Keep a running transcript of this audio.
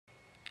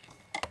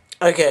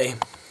Okay,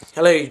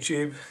 hello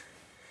YouTube,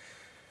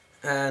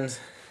 and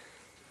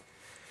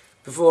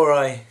before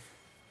I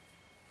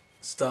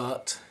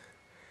start,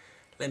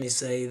 let me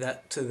say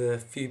that to the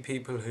few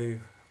people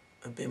who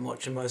have been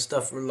watching my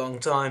stuff for a long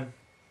time,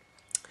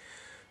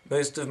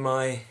 most of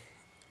my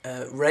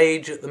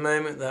rage at the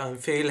moment that I'm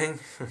feeling,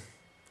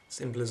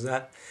 simple as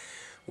that,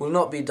 will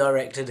not be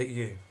directed at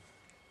you.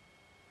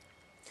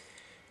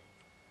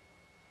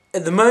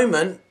 At the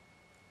moment,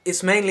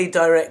 it's mainly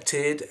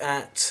directed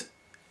at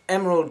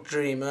Emerald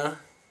Dreamer,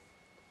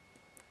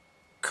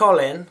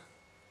 Colin,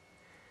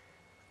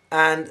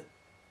 and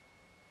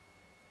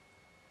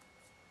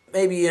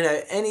maybe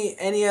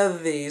any other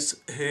of these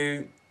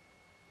who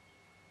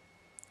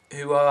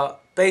are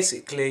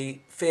basically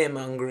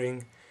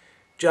fear-mongering,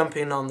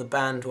 jumping on the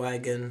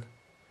bandwagon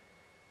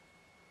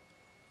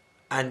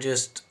and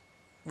just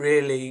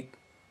really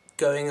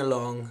going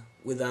along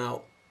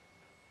without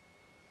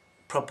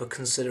proper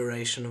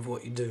consideration of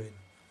what you're doing.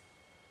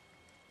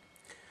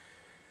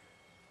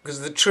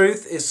 Because the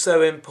truth is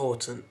so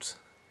important,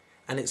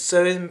 and it's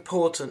so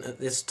important at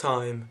this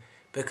time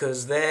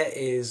because there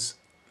is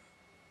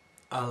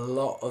a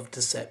lot of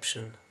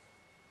deception.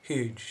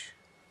 Huge.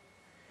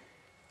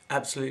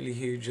 Absolutely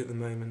huge at the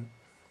moment.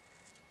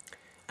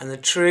 And the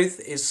truth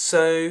is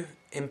so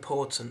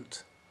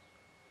important.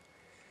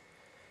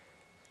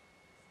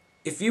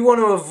 If you want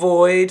to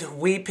avoid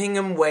weeping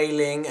and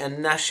wailing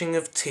and gnashing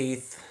of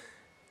teeth,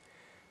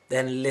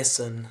 then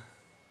listen.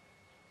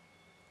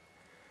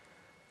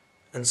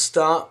 And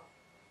start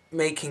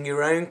making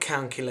your own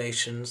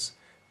calculations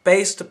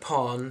based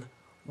upon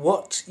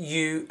what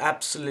you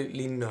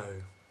absolutely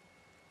know.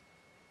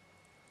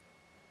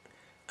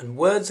 And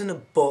words in a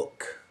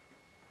book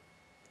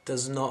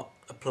does not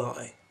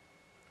apply.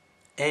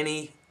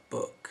 Any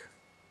book.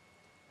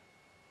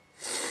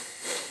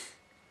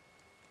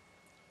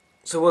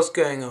 So what's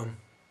going on?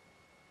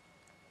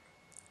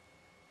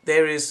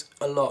 There is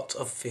a lot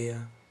of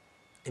fear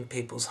in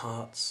people's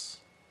hearts.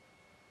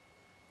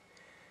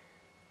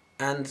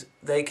 And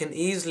they can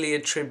easily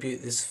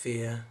attribute this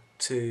fear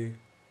to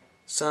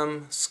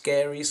some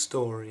scary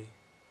story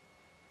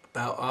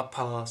about our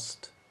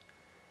past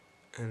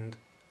and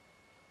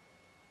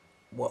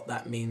what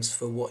that means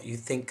for what you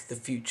think the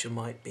future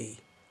might be.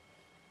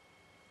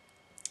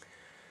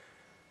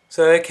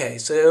 So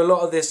a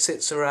lot of this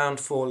sits around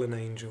fallen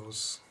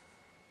angels.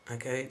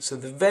 So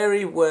the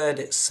very word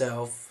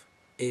itself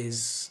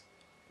is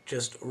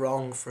just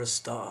wrong for a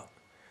start.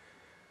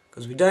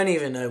 Because we don't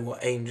even know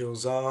what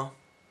angels are.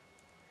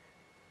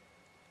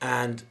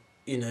 And,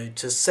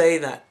 to say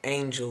that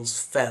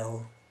angels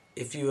fell,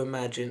 if you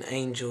imagine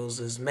angels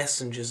as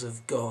messengers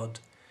of God,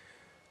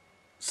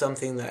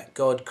 something that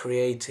God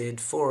created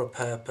for a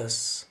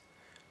purpose,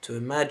 to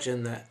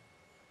imagine that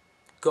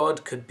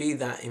God could be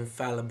that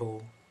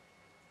infallible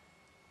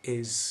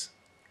is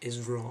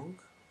wrong.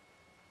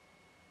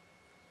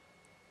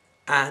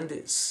 And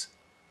it's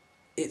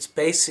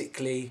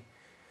basically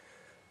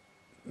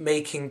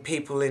making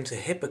people into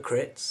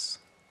hypocrites,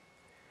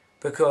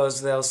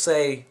 because they'll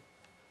say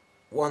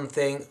one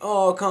thing,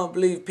 I can't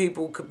believe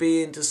people could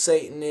be into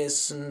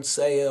Satanists and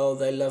say,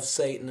 they love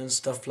Satan and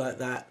stuff like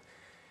that.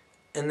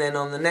 And then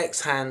on the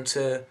next hand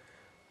to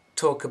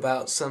talk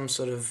about some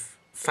sort of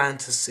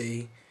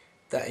fantasy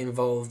that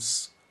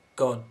involves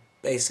God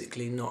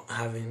basically not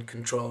having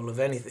control of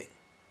anything.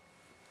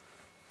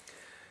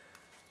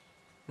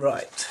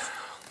 Right.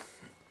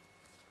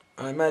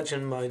 I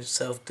imagine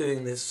myself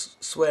doing this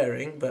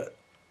swearing, but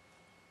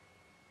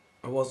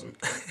I wasn't.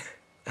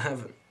 I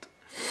haven't.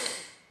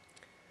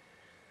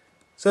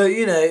 So,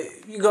 you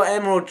got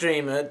Emerald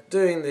Dreamer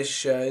doing this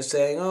show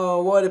saying,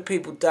 why do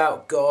people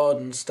doubt God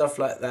and stuff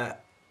like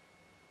that?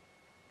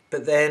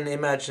 But then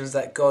imagines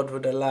that God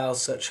would allow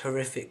such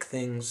horrific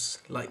things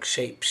like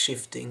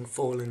shape-shifting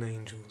fallen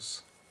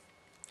angels.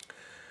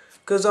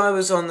 Because I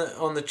was on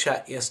the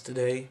chat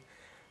yesterday,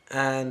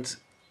 and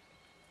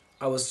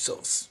I was sort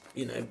of,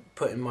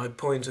 putting my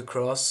point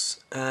across,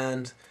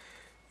 and,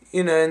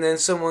 and then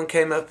someone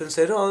came up and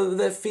said,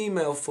 they're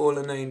female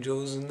fallen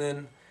angels, and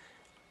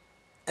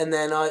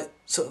then I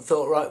sort of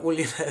thought, right, well,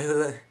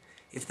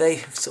 if they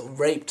sort of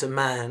raped a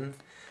man,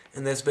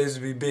 and they're supposed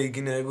to be big,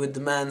 would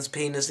the man's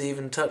penis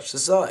even touch the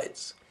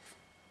sides?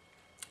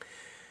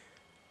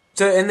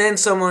 So, and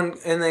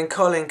then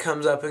Colin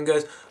comes up and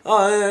goes,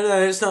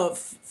 no, it's not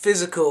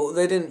physical.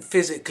 They didn't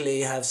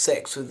physically have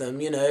sex with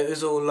them, it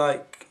was all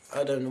like,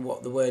 I don't know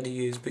what the word he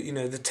used, but,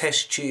 the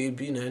test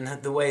tube, and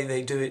the way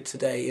they do it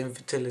today,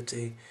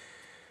 infertility.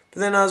 But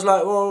then I was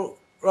like, well,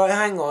 right,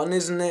 hang on,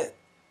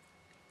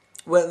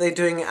 weren't they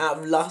doing it out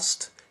of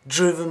lust,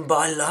 driven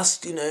by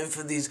lust,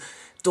 for these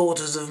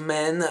daughters of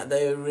men that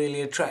they were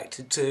really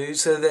attracted to,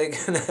 so they're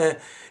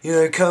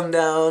gonna, come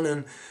down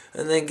and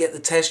then get the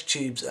test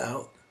tubes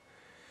out.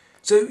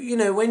 So,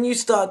 when you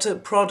start to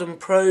prod and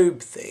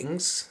probe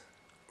things,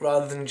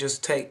 rather than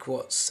just take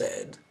what's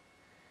said,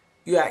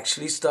 you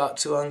actually start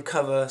to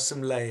uncover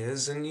some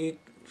layers, and you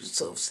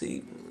sort of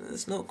see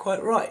it's not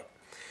quite right.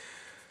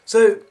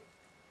 So,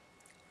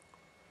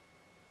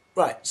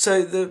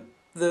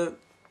 the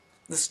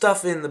the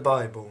stuff in the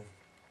Bible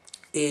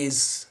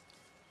is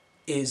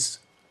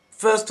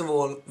first of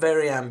all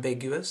very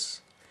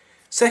ambiguous.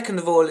 Second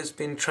of all, it's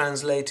been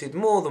translated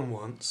more than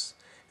once.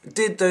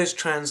 Did those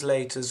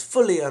translators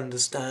fully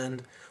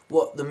understand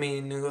what the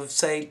meaning of,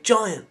 say,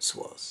 giants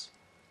was?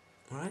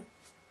 Right?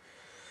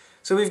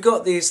 So we've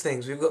got these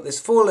things. We've got these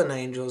fallen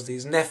angels,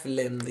 these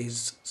Nephilim,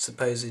 these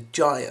supposed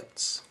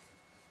giants.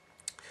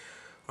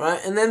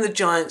 Right? And then the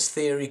giants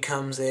theory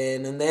comes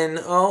in, and then,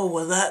 oh,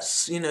 well,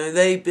 that's,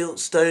 they built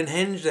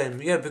Stonehenge then.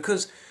 Yeah,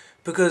 because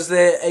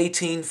they're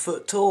 18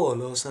 foot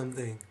tall or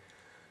something.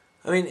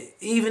 I mean,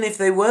 even if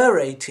they were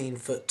 18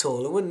 foot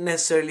tall, it wouldn't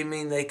necessarily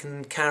mean they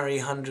can carry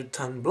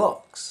 100-ton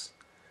blocks.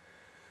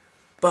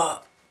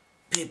 But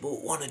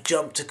people want to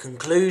jump to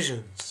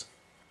conclusions.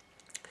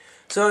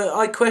 So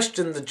I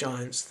questioned the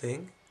giants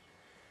thing.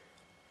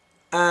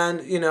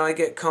 And, I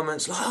get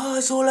comments like, oh,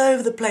 it's all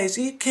over the place.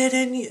 Are you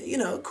kidding?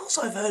 Of course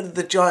I've heard of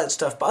the giant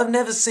stuff, but I've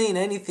never seen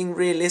anything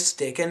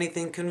realistic,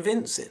 anything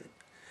convincing.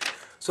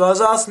 So I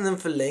was asking them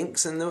for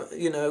links, and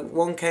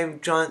one came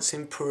giants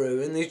in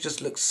Peru, and these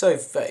just look so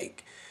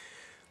fake.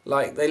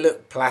 Like, they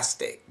look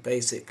plastic,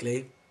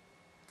 basically.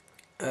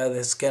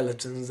 They're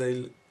skeletons,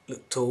 they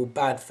look tall,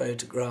 bad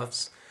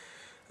photographs,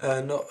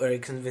 not very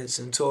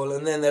convincing at all.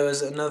 And then there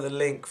was another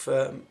link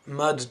for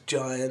mud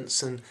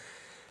giants, and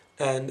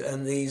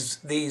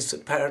these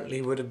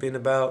apparently would have been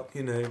about,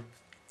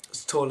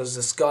 as tall as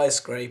a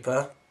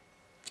skyscraper.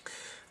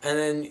 And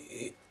then,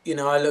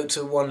 I looked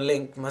at one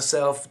link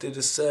myself, did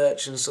a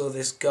search, and saw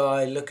this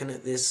guy looking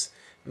at this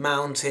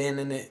mountain,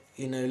 and it,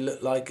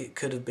 looked like it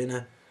could have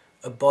been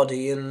a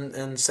body,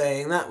 and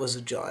saying that was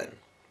a giant.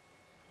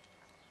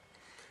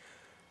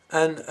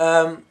 And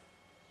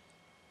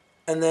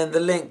then the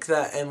link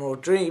that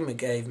Emerald Dreamer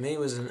gave me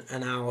was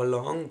an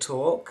hour-long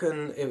talk,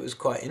 and it was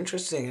quite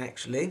interesting,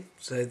 actually,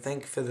 so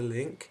thank you for the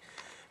link.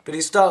 But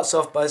he starts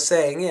off by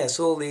saying, yes,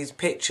 all these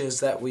pictures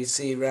that we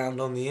see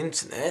around on the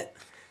internet,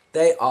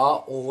 they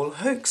are all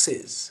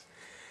hoaxes.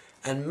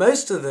 And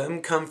most of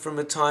them come from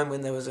a time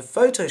when there was a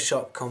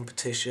Photoshop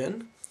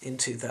competition in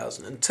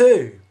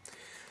 2002.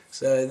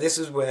 So this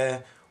is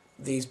where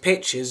these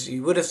pictures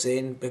you would have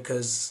seen,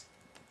 because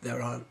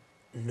there are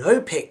no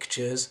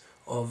pictures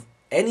of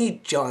any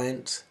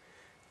giant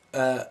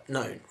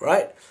known,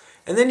 right?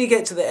 And then you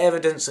get to the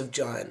evidence of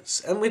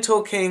giants, and we're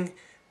talking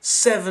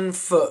 7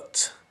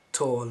 foot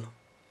tall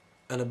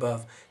and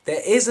above.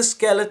 There is a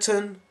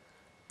skeleton,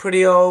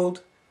 pretty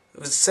old,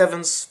 of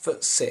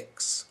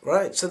 7'6",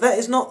 right? So that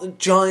is not the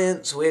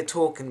giants we're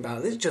talking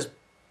about. This is just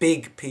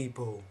big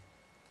people.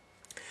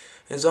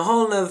 There's a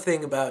whole other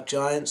thing about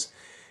giants,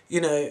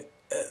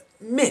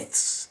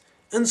 myths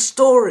and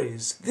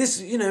stories.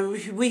 This,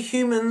 we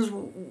humans,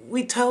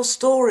 we tell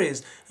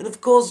stories. And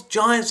of course,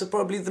 giants are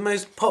probably the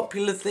most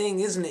popular thing,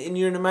 isn't it, in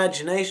your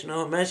imagination?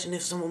 Oh, imagine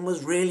if someone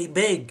was really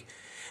big.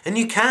 And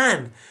you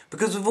can,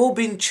 because we've all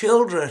been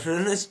children,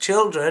 and as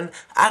children,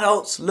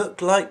 adults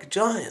look like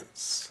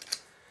giants.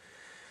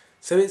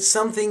 So it's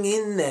something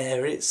in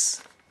there,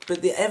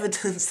 but the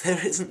evidence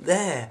there isn't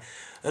there.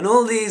 And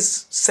all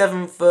these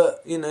 7 foot,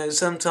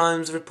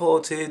 sometimes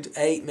reported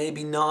 8,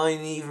 maybe 9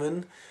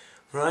 even,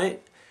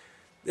 right?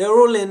 They're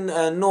all in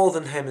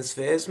northern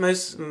hemispheres,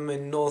 most of them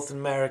in North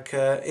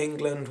America,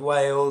 England,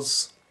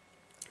 Wales.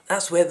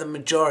 That's where the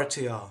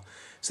majority are.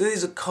 So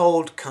these are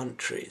cold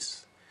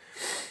countries.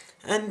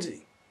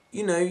 And,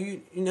 you know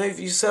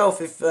yourself,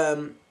 if,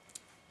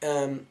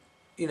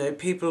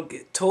 people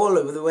get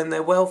taller when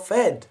they're well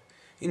fed.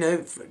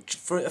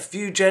 For a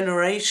few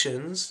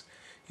generations,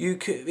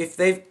 if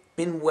they've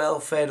been well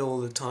fed all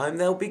the time,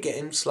 they'll be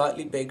getting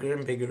slightly bigger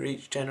and bigger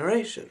each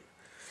generation.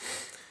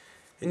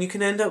 And you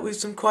can end up with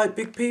some quite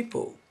big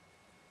people.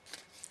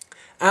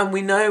 And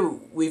we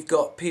know we've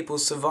got people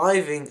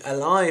surviving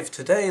alive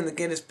today in the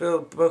Guinness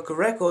Book of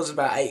Records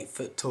about 8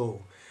 foot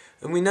tall.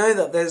 And we know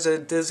that there's a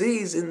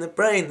disease in the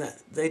brain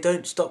that they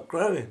don't stop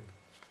growing.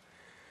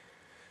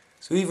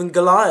 So even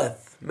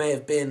Goliath may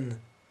have been,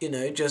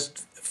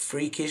 just a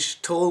freakish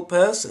tall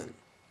person.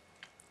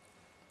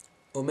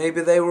 Or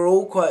maybe they were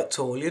all quite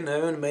tall,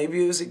 and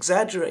maybe it was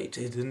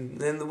exaggerated. And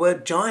then the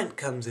word giant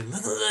comes in.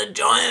 Look at the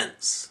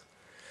giants!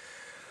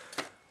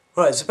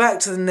 Right, so back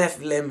to the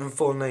Nephilim and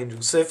fallen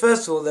angels. So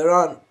first of all, there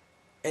aren't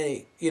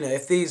any,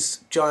 if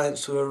these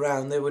giants were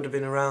around, they would have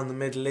been around the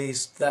Middle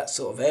East, that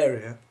sort of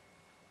area.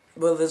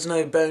 Well, there's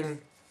no bone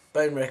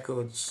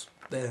records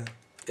there.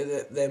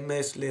 They're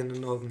mostly in the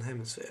Northern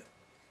Hemisphere.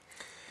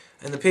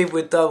 And the people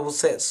with double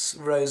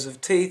rows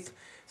of teeth,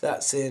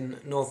 that's in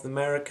North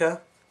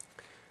America.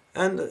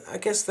 And I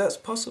guess that's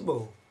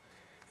possible.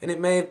 And it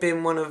may have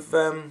been one of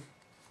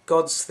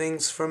God's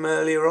things from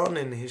earlier on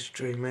in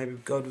history. Maybe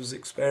God was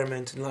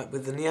experimenting like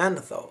with the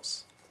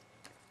Neanderthals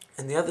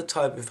and the other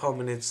type of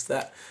hominids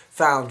that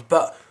found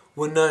but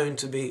were known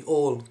to be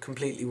all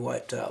completely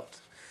wiped out.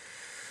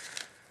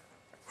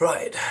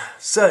 Right,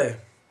 so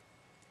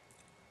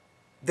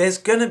there's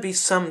going to be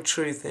some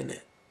truth in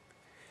it.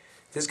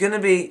 There's going to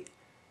be,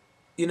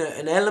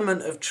 an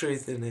element of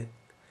truth in it.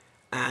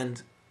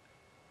 And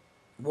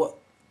what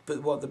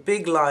the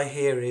big lie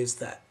here is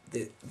that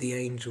the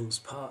angels'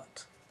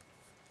 part.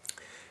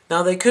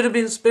 Now they could have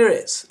been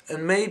spirits,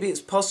 and maybe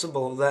it's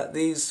possible that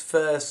these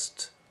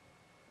first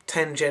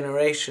 10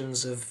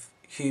 generations of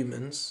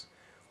humans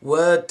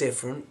were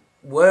different,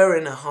 were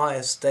in a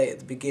higher state at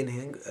the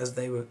beginning as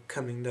they were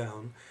coming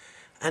down,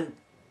 and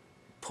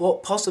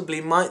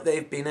possibly might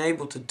they've been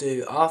able to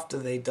do after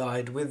they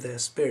died with their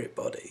spirit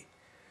body.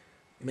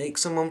 Make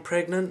someone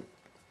pregnant?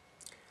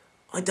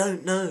 I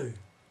don't know.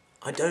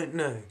 I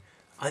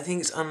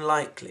think it's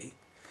unlikely.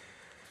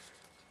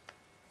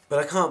 But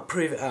I can't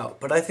prove it out.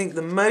 But I think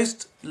the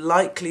most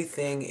likely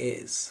thing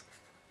is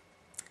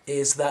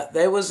that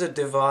there was a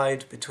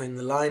divide between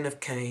the line of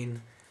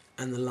Cain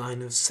and the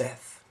line of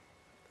Seth.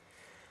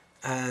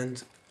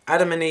 And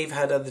Adam and Eve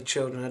had other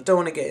children. I don't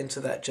want to get into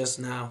that just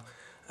now.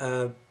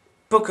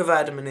 Book of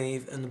Adam and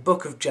Eve and the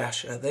book of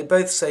Jasher, they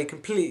both say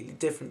completely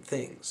different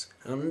things.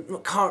 I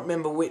can't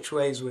remember which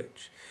way is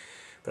which.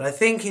 But I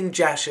think in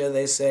Jasher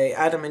they say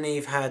Adam and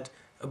Eve had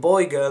a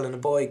boy girl and a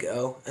boy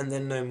girl and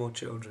then no more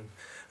children.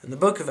 And the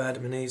book of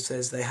Adam and Eve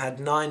says they had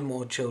 9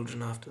 more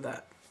children after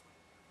that.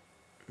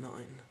 9.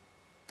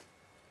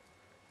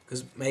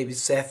 Because maybe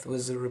Seth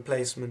was a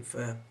replacement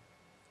for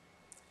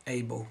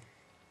Abel.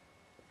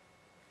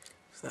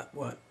 So that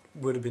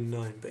would have been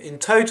 9. But in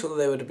total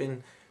there would have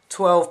been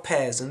 12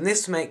 pairs, and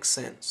this makes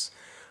sense.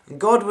 And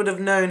God would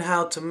have known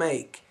how to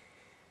make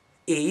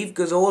Eve,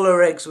 because all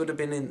her eggs would have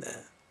been in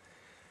there.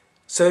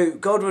 So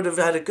God would have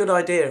had a good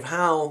idea of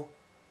how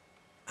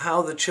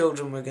the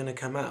children were going to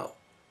come out.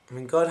 I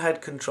mean, God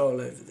had control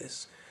over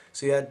this.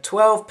 So you had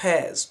 12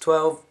 pairs,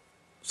 12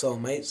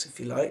 soulmates, if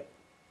you like.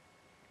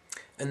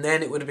 And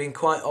then it would have been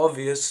quite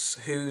obvious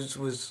whose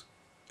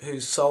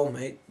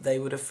soulmate, they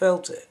would have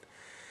felt it.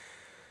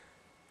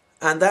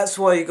 And that's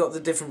why you got the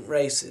different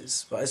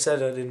races. But I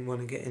said I didn't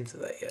want to get into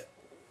that yet.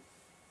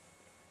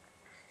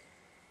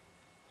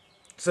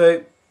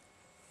 So,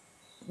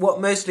 what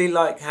mostly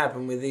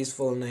happened with these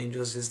fallen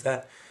angels is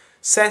that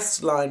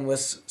Seth's line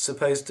was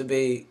supposed to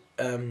be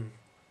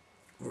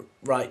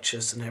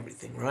righteous and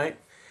everything, right?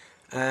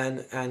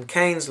 And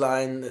Cain's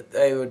line,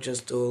 they were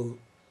just all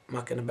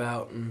mucking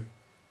about and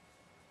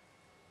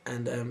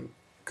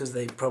because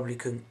they probably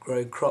couldn't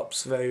grow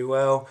crops very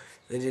well.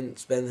 They didn't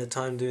spend their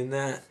time doing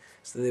that.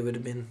 So they would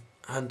have been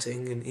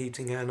hunting and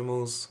eating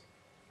animals.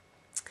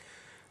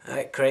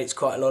 It creates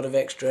quite a lot of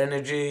extra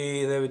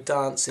energy. They were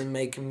dancing,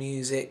 making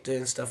music,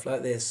 doing stuff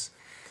like this.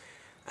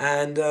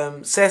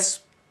 And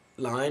Seth's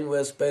line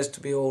was supposed to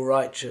be all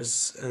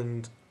righteous,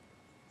 and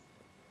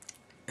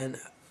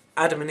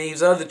Adam and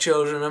Eve's other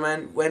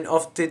children, went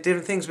off, did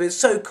different things, but it's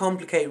so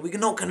complicated. We're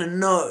not going to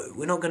know.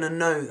 We're not going to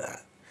know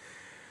that.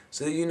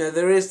 So,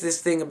 there is this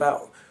thing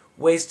about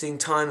wasting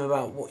time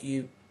about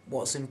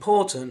what's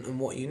important and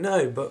what you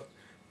know, but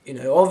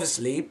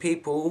obviously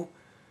people,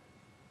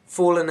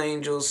 fallen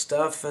angels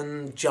stuff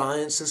and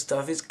giants and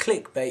stuff is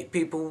clickbait.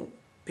 People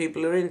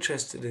are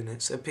interested in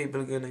it, so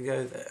people are going to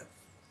go there.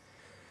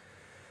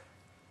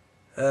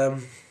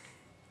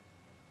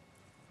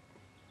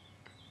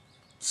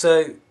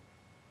 So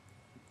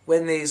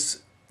when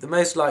the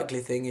most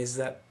likely thing is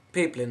that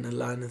people in the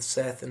line of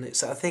Seth, and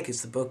I think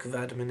it's the book of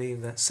Adam and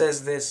Eve that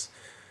says this,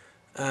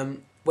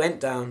 went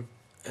down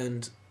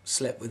and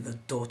slept with the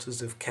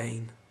daughters of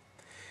Cain.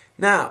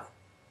 Now,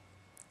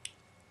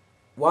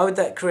 why would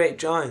that create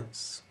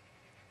giants?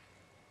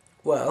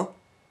 Well,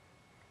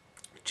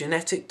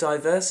 genetic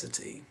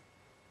diversity.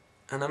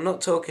 And I'm not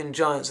talking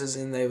giants as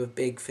in they were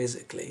big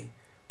physically,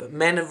 but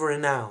men of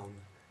renown.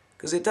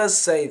 Because it does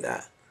say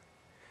that.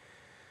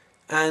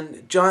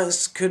 And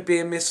giants could be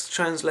a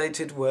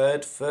mistranslated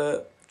word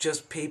for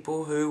just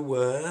people who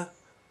were,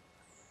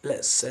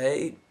 let's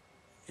say,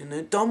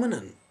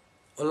 dominant.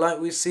 Or like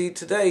we see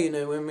today,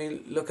 when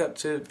we look up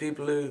to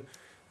people who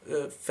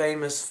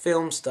famous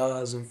film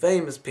stars and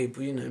famous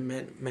people,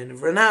 men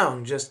of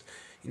renown, just,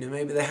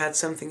 maybe they had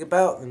something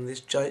about them,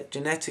 this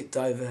genetic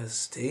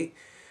diversity,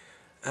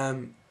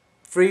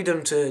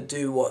 freedom to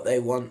do what they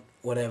want,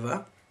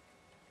 whatever.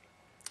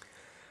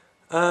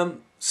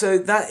 So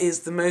that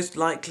is the most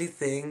likely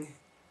thing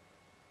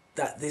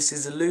that this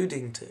is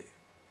alluding to.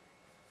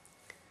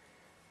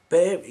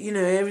 But,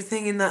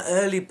 everything in that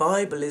early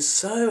Bible is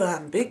so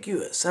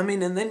ambiguous.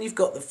 And then you've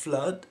got the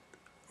flood,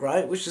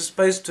 right, which is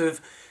supposed to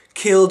have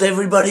killed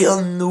everybody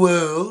on the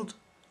world,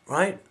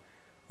 right?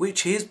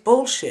 Which is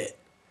bullshit.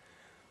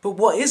 But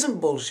what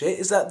isn't bullshit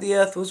is that the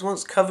earth was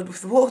once covered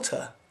with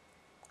water.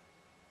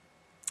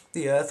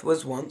 The earth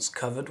was once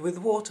covered with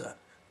water.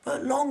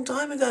 But a long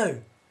time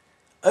ago.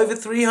 Over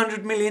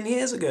 300 million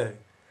years ago.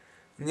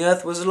 And the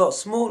earth was a lot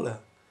smaller.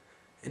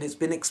 And it's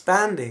been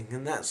expanding.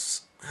 And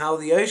that's how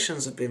the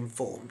oceans have been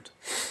formed.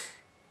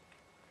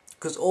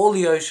 Because all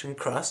the ocean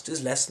crust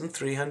is less than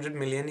 300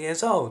 million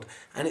years old.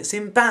 And it's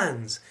in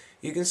bands.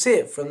 You can see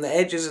it from the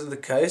edges of the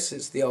coast,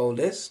 it's the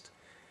oldest.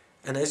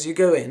 And as you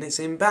go in, it's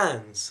in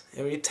bands,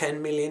 every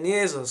 10 million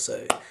years or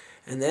so.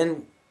 And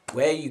then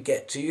where you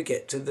get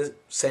to the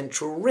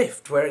central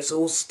rift, where it's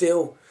all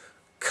still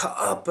cut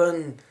up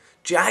and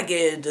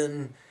jagged,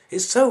 and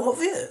it's so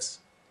obvious.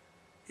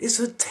 It's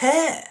a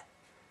tear.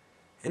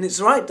 And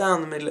it's right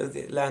down the middle of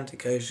the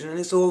Atlantic Ocean, and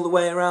it's all the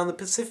way around the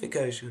Pacific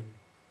Ocean.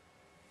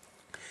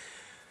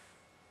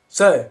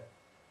 So,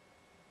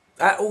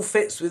 that all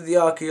fits with the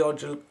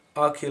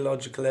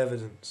archaeological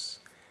evidence.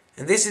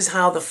 And this is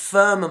how the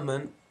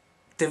firmament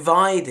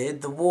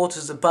divided the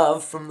waters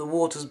above from the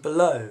waters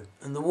below.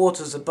 And the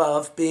waters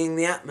above being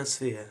the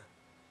atmosphere.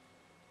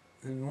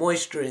 And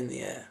moisture in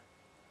the air.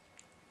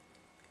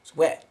 It's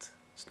wet.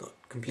 It's not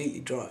completely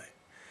dry.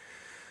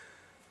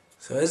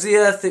 So as the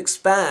earth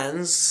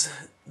expands,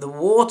 the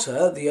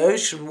water, the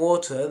ocean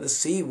water, the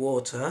sea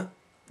water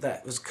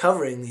that was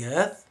covering the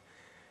earth,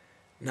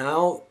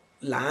 now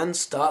land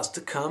starts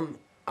to come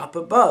up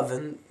above.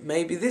 And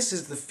maybe this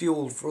is the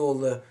fuel for all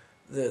the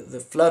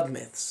flood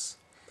myths.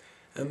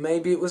 And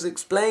maybe it was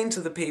explained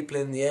to the people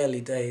in the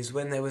early days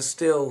when there was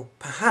still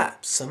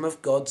perhaps some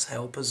of God's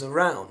helpers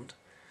around.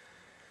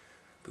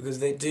 Because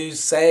they do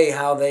say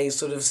how they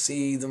sort of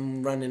see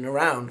them running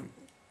around.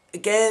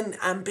 Again,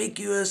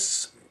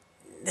 ambiguous.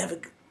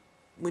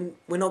 We're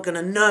not going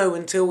to know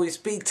until we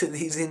speak to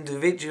these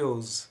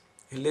individuals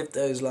who lived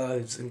those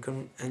lives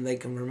and they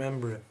can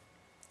remember it.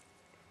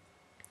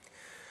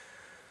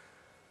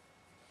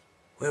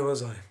 Where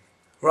was I?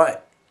 Right.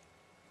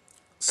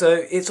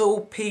 So it's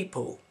all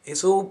people.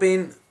 It's all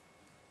been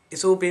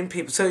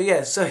people. So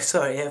yeah,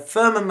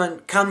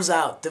 firmament comes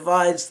out,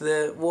 divides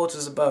the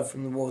waters above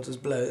from the waters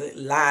below.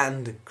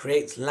 Land,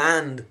 creates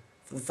land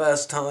for the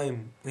first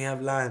time. We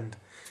have land.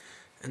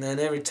 And then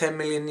every 10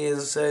 million years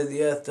or so,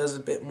 the earth does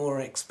a bit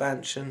more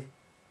expansion.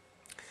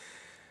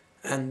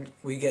 And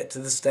we get to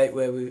the state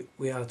where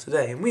we are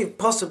today. And we've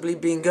possibly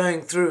been going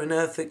through an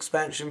earth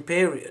expansion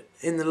period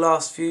in the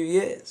last few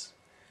years.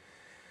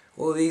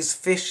 All these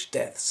fish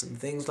deaths and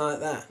things like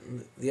that,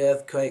 and the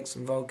earthquakes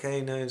and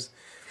volcanoes.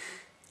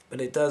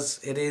 But it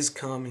is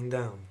calming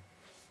down.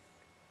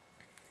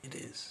 It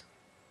is.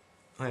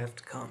 I have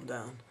to calm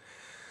down.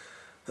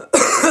 But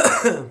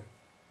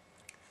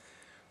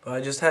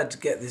I just had to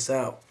get this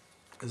out,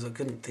 because I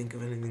couldn't think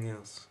of anything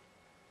else.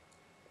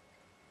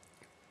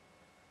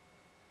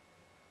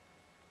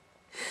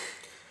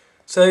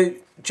 So,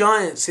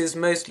 giants is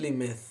mostly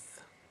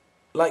myth.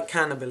 Like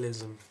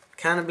cannibalism.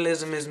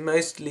 Cannibalism is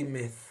mostly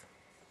myth.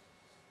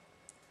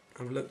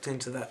 I've looked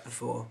into that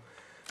before.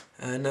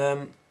 And,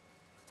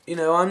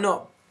 I'm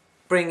not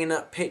bringing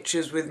up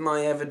pictures with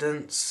my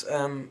evidence.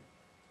 I'm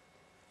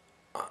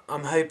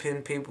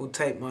hoping people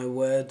take my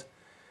word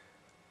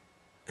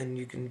and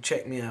you can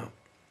check me out.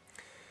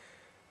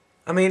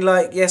 I mean,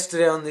 like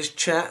yesterday on this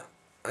chat,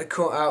 I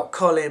caught out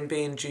Colin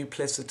being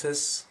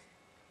duplicitous.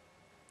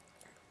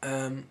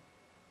 I've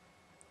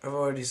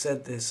already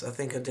said this. I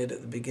think I did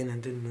at the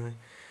beginning, didn't I?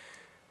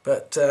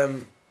 But,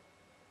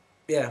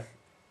 yeah.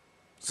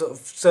 So,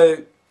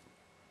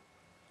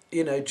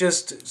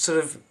 just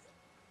sort of,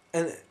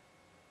 and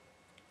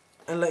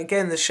like,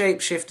 again, the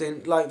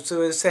shape-shifting, like, so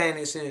we're saying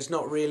it's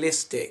not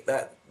realistic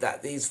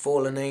that these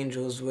fallen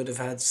angels would have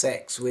had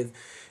sex with,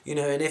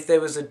 and if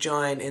there was a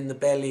giant in the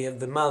belly of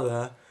the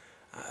mother,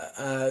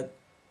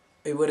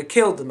 it would have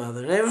killed the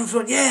mother. And everyone's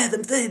going, yeah,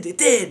 it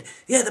did.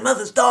 Yeah, the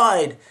mother's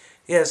died.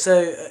 Yeah,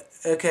 so,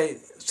 okay,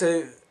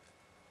 so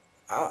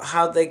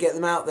how'd they get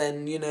them out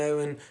then,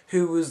 and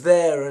who was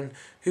there and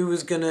who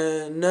was going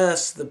to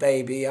nurse the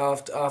baby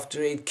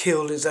after he'd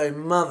killed his own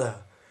mother,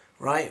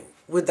 right?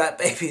 Would that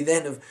baby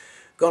then have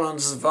gone on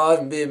to survive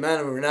and be a man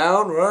of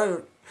renown, right?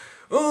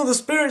 Oh, the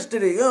spirits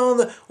did it.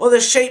 Oh,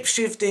 the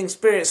shape-shifting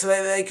spirits, so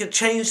they could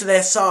change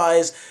their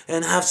size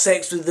and have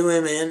sex with the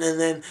women, and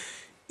then,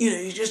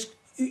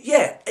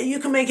 you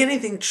can make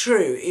anything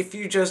true if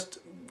you just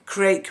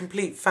create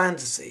complete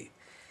fantasy.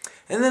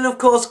 And then, of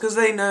course, because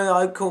they know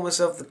I call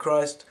myself the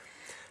Christ,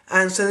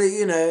 and so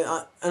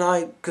that,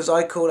 because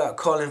I called out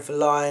Colin for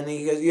lying, and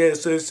he goes, yeah,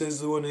 so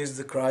says the one who's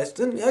the Christ,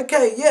 and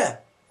okay, yeah,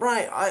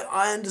 right,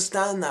 I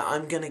understand that,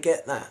 I'm going to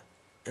get that,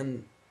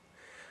 and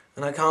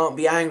I can't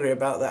be angry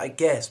about that, I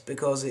guess,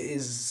 because it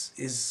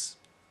is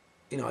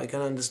I can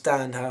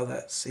understand how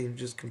that seems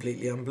just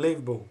completely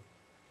unbelievable.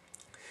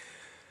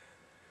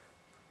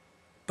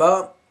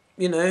 But,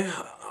 I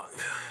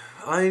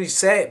only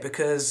say it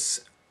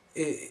because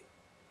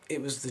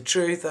it was the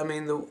truth. I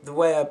mean, the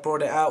way I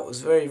brought it out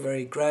was very,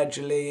 very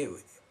gradually.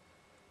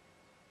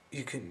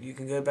 You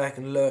can go back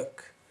and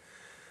look.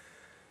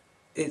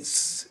 It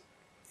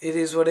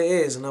is what it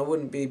is, and I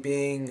wouldn't be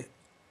being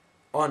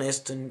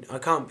honest, and I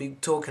can't be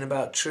talking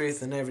about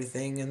truth and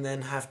everything and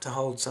then have to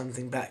hold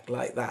something back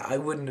like that. I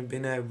wouldn't have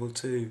been able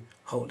to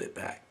hold it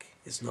back.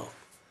 It's not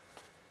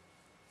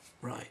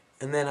right.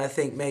 And then I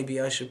think maybe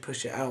I should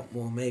push it out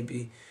more.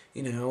 Maybe,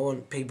 I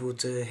want people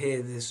to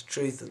hear this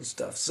truth and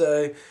stuff.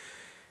 So,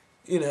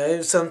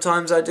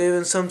 sometimes I do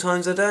and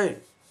sometimes I don't.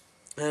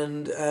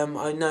 And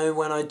I know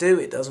when I do,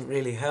 it doesn't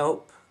really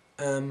help.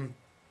 But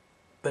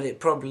it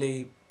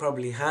probably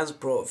has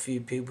brought a few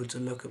people to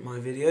look at my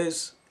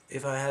videos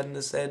if I hadn't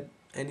have said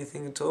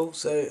anything at all.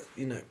 So,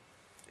 it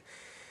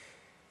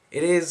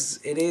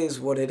is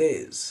what it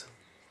is.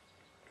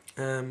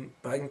 But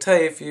I can tell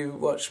you, if you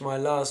watch my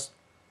last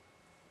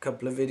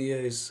couple of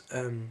videos,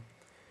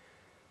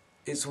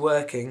 it's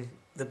working.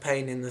 the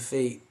pain in the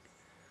feet,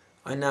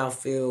 I now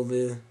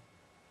feel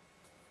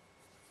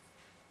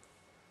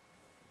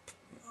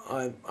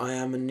I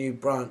am a new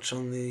branch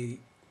on the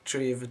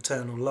tree of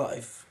eternal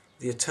life,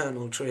 the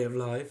eternal tree of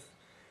life,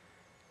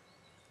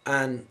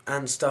 and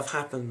stuff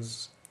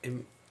happens,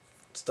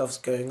 stuff's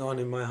going on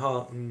in my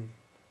heart, and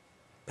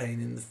pain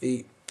in the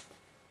feet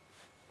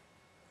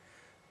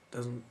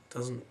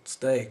doesn't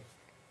stay.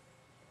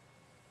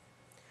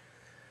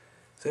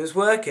 So it's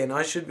working.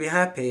 I should be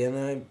happy,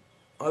 and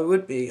I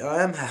would be.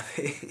 I am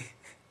happy.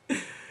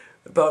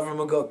 Apart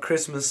from I've got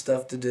Christmas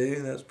stuff to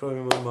do, that's probably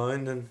in my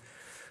mind, and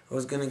I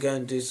was going to go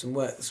and do some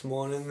work this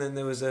morning, then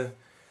there was a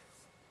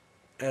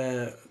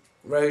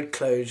road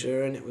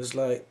closure, and it was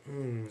like,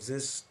 is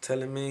this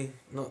telling me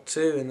not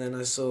to? And then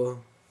I saw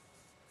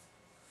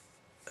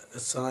a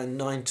sign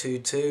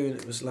 922, and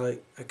it was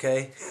like,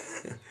 okay,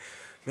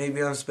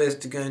 maybe I'm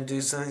supposed to go and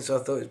do something, so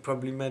I thought it was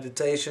probably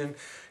meditation.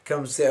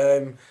 Come sit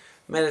home,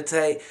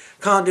 meditate,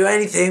 can't do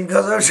anything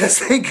because I was just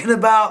thinking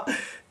about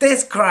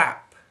this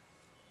crap.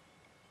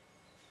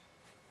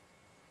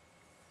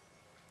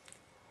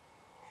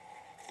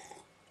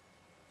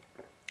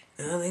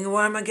 And I think,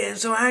 why am I getting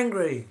so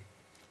angry?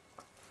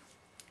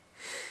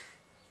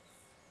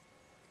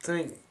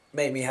 Something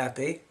made me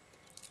happy,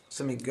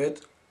 something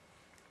good.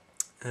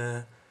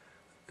 A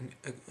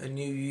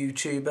new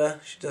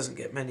YouTuber, she doesn't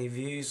get many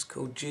views,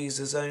 called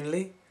Jesus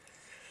Only.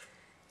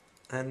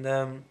 And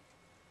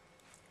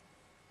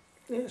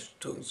yeah, she's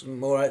talking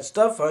some alright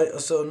stuff. I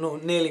sort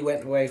of nearly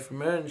went away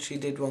from her, and she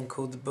did one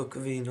called the Book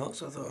of Enoch,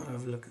 so I thought I'll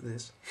have a look at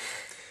this.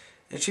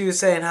 And she was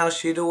saying how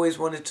she'd always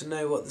wanted to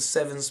know what the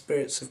 7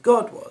 spirits of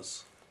God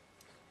was.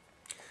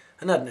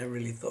 And I'd never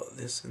really thought of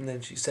this. And then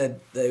she said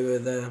they were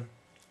the,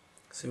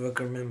 see if I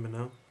can remember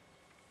now,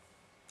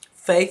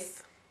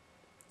 faith,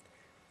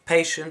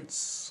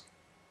 patience,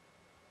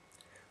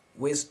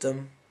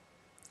 wisdom,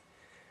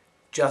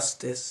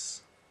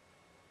 justice.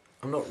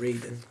 I'm not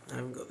reading, I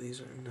haven't got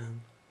these written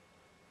down.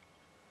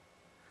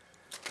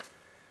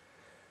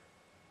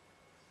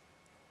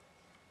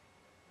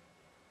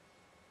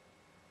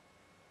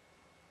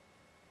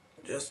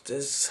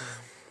 Justice.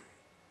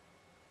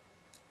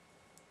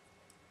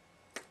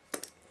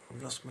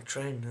 I've lost my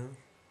train now.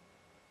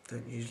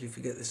 Don't usually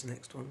forget this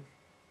next one.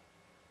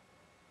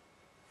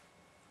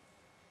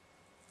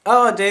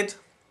 Oh, I did.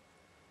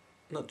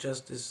 Not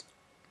justice.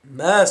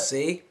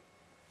 Mercy.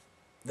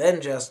 Then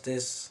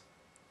justice.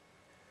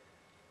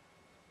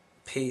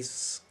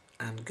 Peace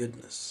and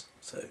goodness.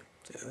 So,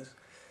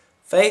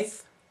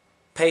 faith,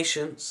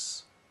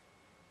 patience,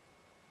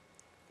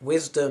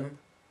 wisdom,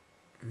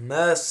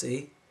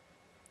 mercy,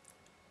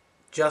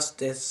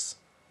 justice,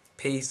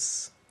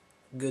 peace,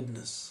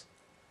 goodness.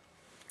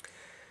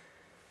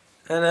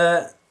 And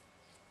I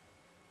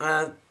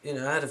had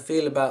a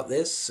feel about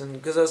this, and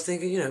because I was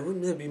thinking,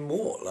 wouldn't there be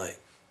more? Like,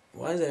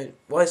 why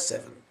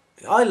 7?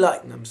 I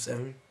like number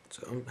 7,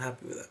 so I'm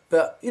happy with that.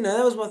 But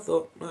that was my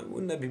thought. Like,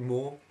 wouldn't there be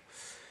more?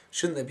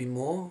 Shouldn't there be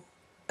more?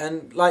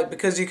 And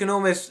because you can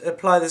almost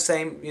apply the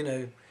same,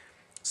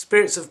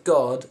 spirits of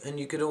God, and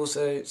you could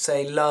also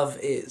say love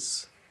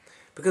is,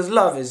 because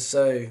love is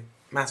so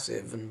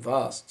massive and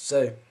vast.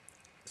 So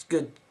it's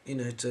good,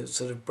 to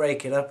sort of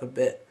break it up a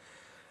bit.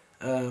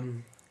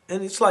 And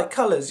it's like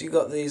colours. You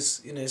got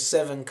these,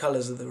 7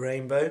 colours of the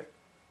rainbow.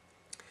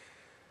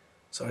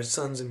 Sorry,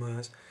 sun's in my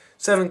eyes.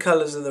 7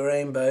 colours of the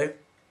rainbow.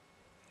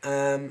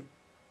 And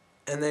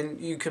then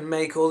you can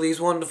make all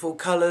these wonderful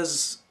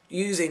colours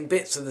using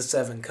bits of the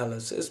 7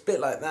 colours. So it's a bit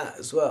like that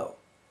as well.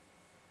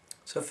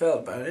 So I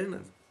felt about it, and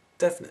I'm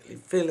definitely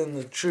feeling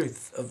the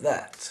truth of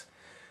that.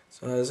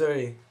 So I was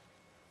very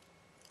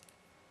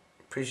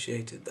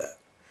appreciated that.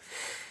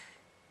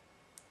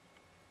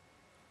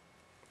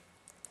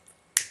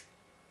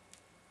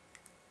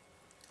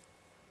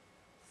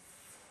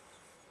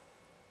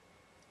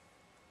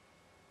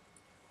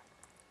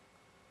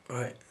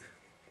 Right,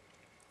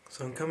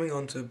 so I'm coming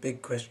on to a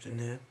big question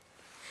here.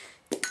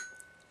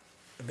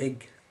 A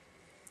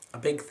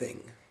big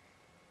thing.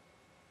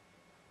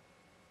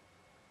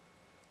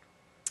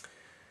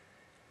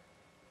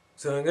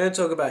 So I'm going to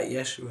talk about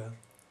Yeshua.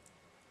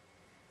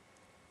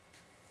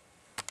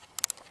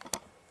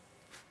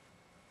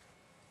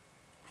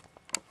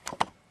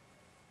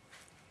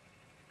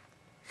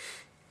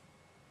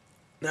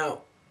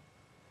 Now,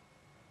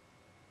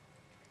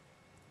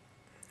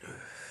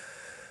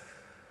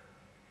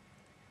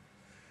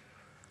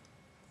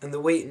 and the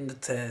wheat and the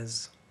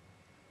tares,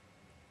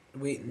 the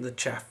wheat and the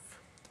chaff,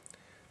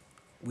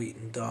 wheat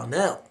and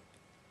darnel.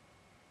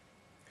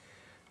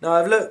 Now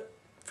I've looked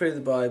through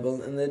the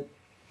Bible, and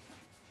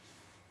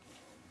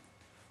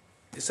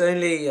it's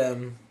only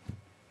the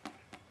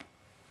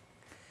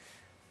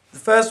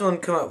first one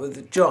come up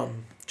with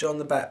John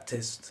the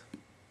Baptist,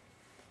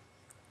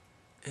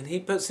 and he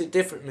puts it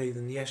differently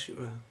than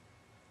Yeshua.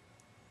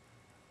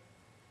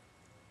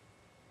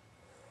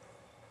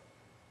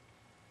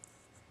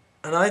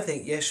 And I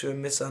think Yeshua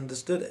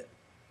misunderstood it.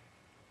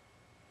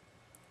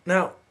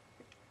 Now,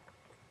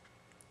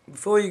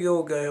 before you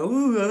all go,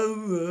 ooh,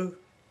 ooh, ooh,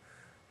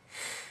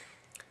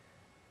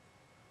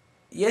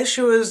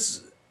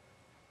 Yeshua's,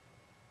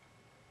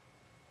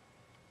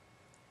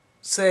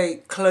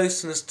 say,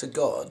 closeness to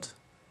God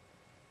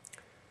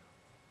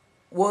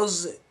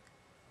was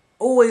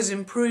always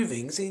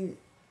improving. See,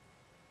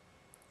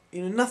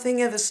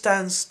 nothing ever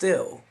stands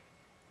still.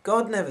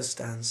 God never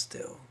stands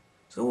still.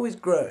 It's always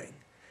growing.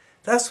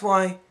 That's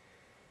why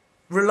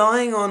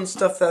relying on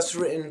stuff that's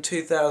written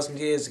 2,000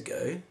 years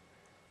ago,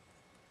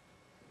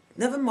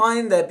 never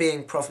mind there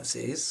being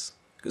prophecies,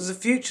 because the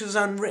future's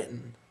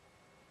unwritten.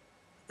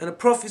 And the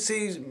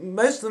prophecies,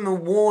 most of them are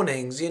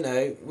warnings,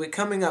 we're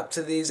coming up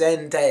to these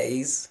end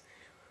days,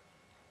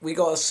 we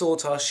got to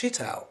sort our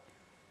shit out.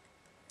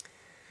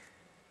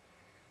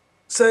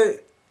 So,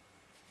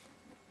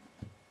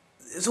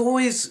 there's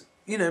always,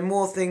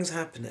 more things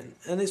happening.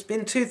 And it's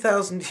been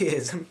 2,000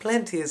 years, and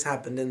plenty has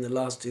happened in the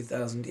last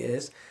 2,000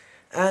 years.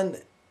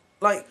 And,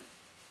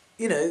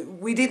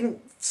 we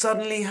didn't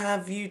suddenly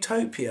have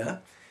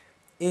utopia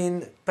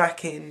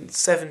back in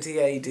 70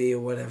 AD or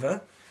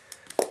whatever.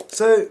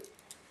 So,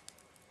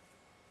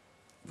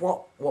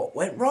 what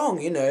went wrong?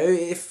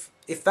 If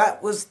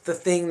that was the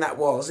thing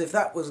if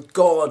that was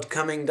God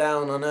coming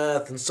down on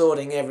earth and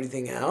sorting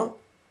everything out,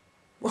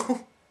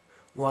 well,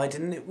 why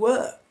didn't it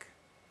work?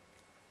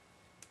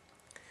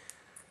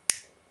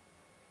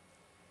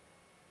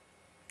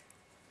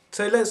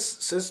 So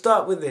let's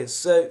start with this.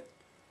 So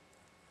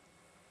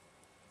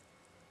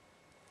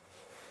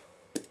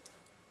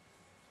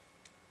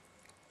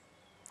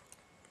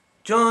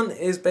John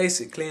is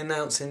basically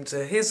announcing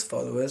to his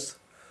followers,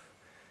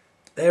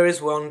 there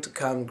is one to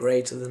come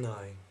greater than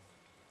I.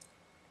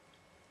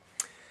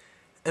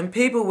 And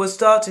people were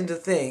starting to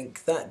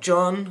think that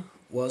John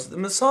was the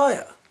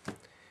Messiah.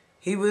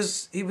 He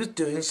was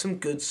doing some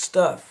good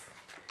stuff.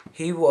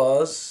 He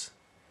was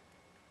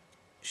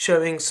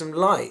showing some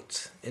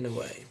light in a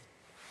way.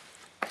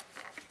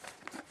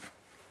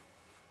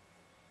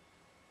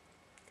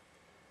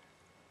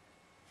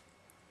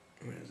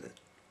 Where is it?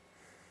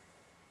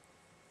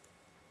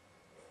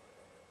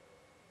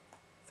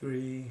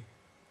 3.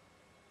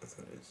 I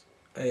thought it was.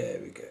 Oh yeah,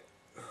 here we go.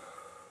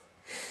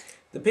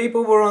 The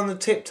people were on the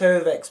tiptoe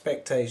of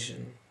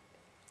expectation.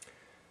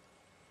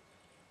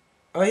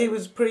 Oh, he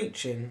was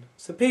preaching.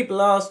 So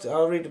people asked,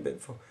 I'll read a bit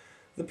before.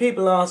 The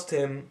people asked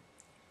him,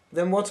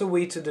 then what are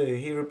we to do?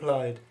 He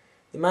replied,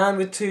 the man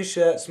with 2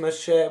 shirts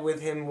must share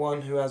with him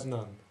one who has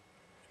none.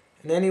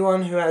 And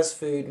anyone who has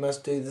food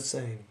must do the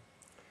same.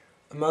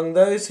 Among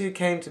those who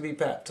came to be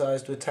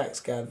baptized were tax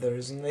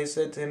gatherers, and they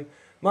said to him,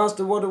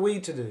 Master, what are we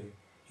to do?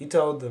 He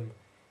told them,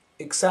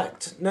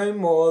 exact no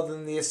more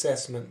than the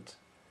assessment.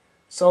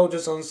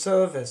 Soldiers on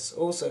service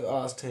also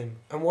asked him,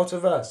 and what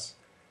of us?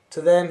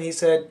 To them he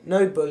said,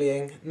 no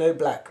bullying, no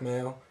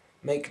blackmail,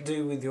 make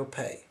do with your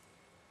pay.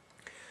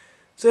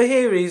 So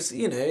here he's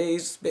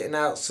spitting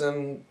out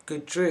some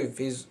good truth.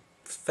 He's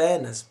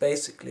fairness,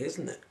 basically,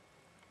 isn't it?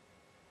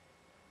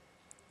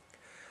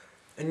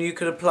 And you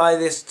could apply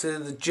this to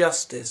the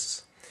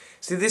justice.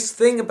 See, this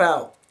thing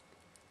about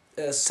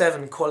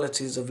 7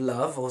 qualities of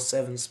love, or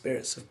 7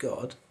 spirits of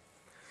God,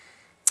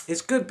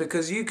 it's good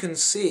because you can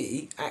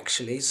see,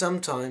 actually,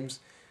 sometimes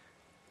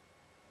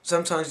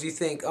you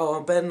think, oh,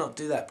 I better not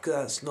do that because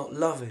that's not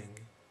loving.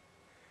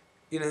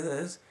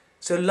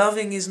 So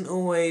loving isn't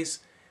always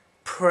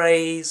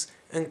praise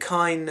and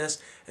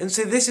kindness. And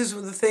so this is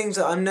the things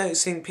that I'm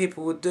noticing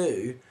people would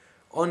do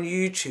on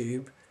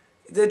YouTube.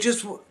 They're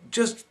just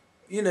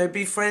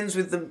be friends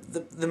with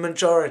the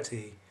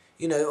majority.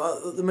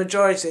 The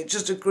majority,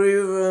 just agree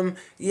with them.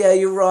 Yeah,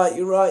 you're right.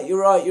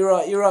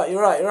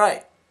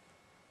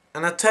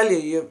 And I tell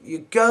you, you're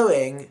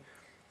going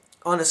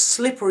on a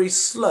slippery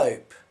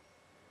slope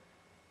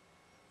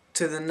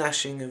to the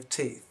gnashing of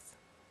teeth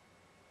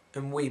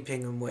and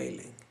weeping and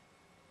wailing.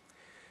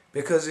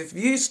 Because if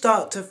you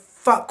start to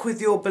fuck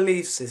with your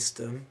belief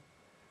system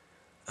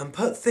and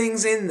put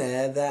things in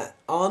there that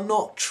are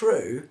not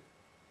true,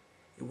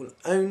 it will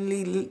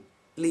only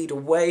lead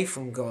away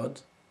from God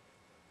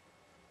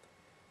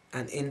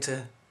and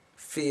into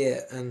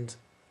fear and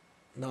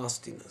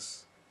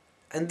nastiness.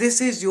 And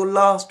this is your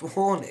last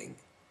warning,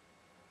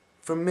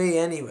 from me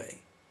anyway.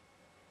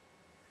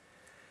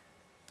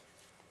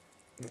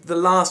 The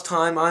last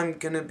time I'm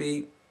going to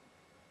be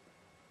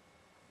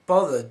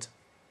bothered,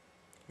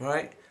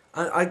 right?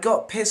 I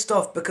got pissed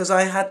off because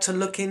I had to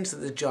look into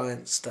the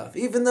giant stuff,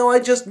 even though I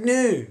just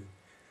knew.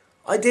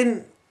 I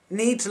didn't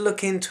need to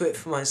look into it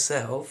for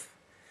myself.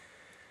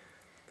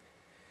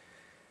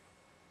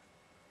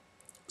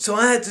 So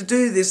I had to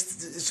do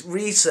this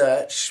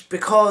research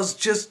because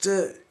just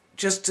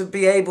to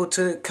be able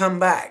to come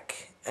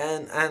back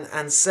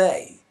and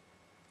say,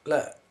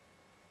 look,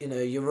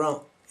 you're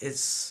wrong.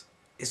 It's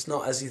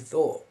not as you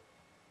thought.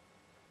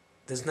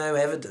 There's no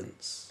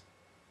evidence.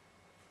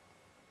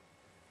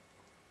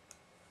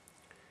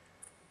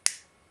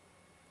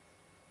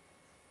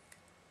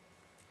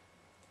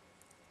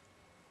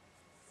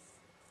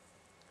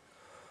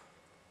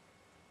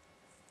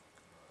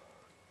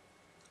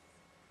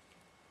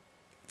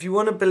 If you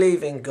want to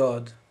believe in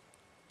God,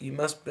 you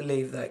must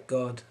believe that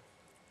God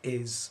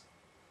is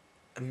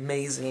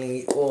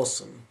amazingly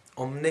awesome,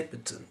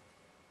 omnipotent.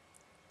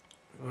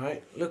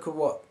 Right? Look at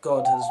what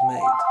God has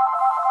made.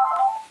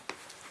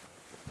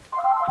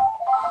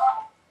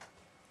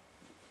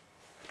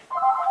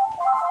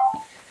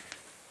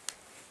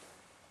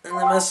 And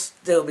there must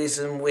still be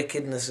some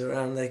wickedness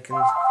around. They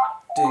can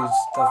do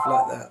stuff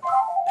like that.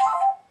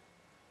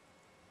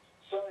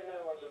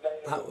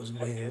 That was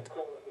weird.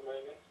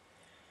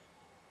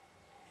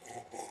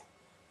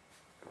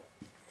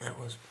 That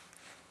was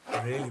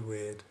really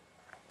weird.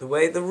 The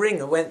way the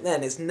ringer went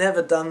then, it's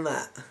never done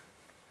that.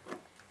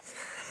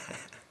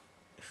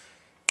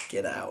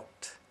 Get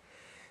out.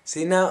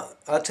 See, now,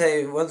 I'll tell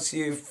you, once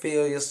you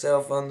feel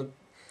yourself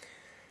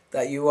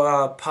that you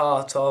are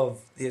part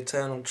of the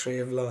eternal tree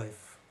of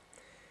life,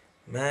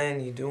 man,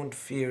 you don't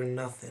fear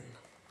nothing.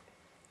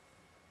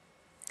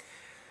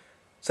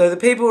 So the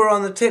people were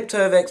on the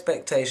tiptoe of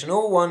expectation,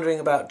 all wondering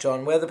about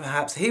John, whether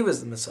perhaps he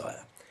was the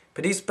Messiah.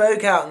 But he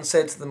spoke out and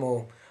said to them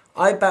all,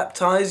 I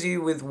baptize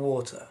you with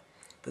water,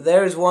 but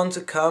there is one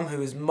to come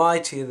who is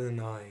mightier than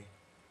I.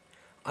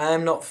 I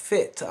am not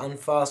fit to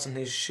unfasten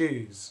his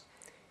shoes.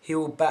 He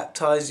will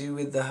baptize you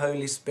with the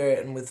Holy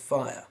Spirit and with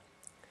fire.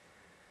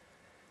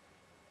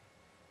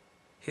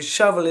 His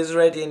shovel is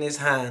ready in his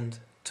hand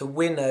to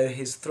winnow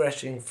his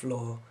threshing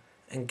floor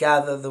and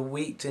gather the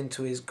wheat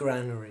into his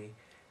granary,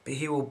 but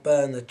he will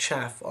burn the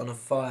chaff on a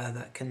fire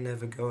that can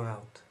never go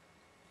out.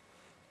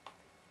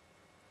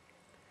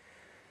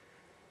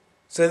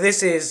 So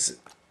this is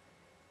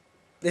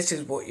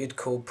what you'd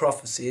call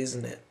prophecy,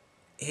 isn't it?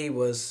 He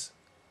was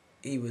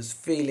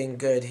feeling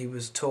good, he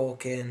was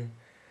talking.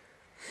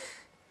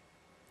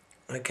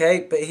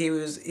 Okay, but he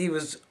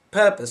was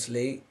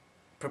purposely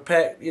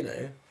prepared,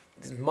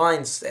 his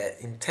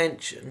mindset,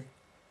 intention,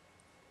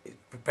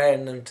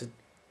 preparing them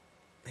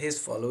his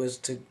followers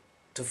to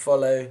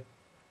follow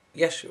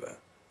Yeshua,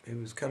 who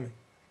was coming.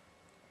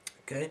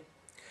 Okay?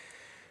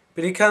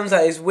 But he comes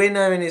at his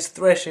winnow in his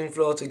threshing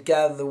floor to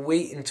gather the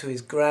wheat into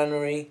his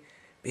granary,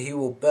 but he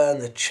will burn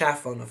the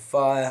chaff on a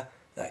fire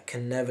that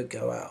can never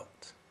go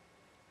out.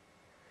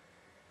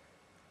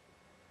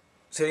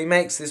 So he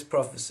makes this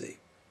prophecy.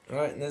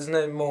 Alright, and there's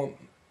no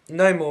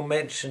more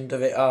mentioned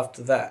of it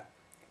after that.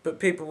 But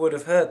people would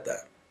have heard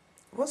that.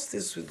 What's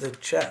this with the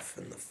chaff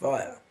and the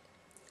fire?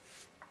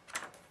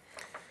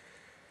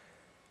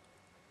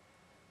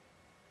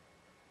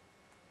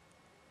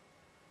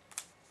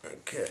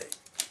 Okay.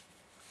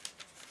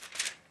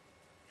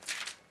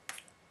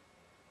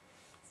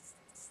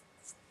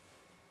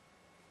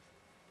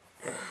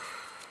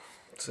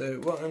 So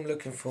what I'm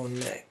looking for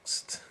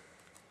next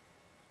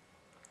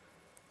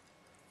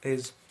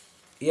is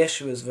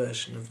Yeshua's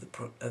version of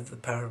the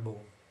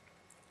parable.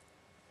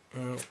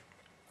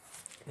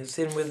 It's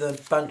in with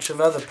a bunch of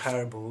other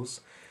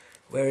parables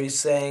where he's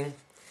saying,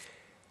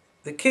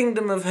 the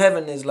kingdom of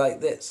heaven is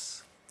like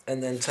this,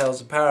 and then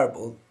tells a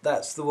parable.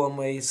 That's the one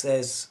where he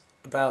says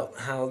about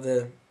how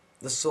the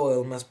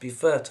soil must be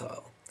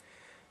fertile.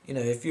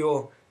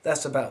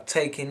 That's about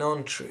taking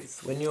on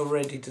truth. When you're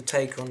ready to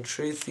take on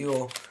truth,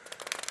 your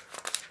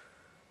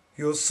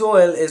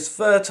soil is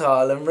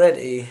fertile and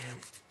ready.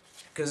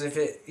 Because if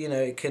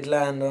it could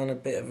land on a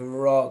bit of a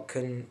rock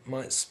and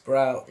might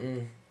sprout,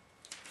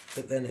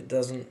 but then it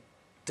doesn't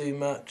do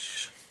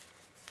much.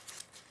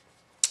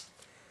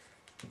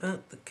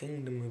 About the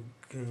kingdom of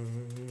God.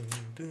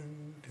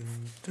 Dun,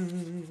 dun,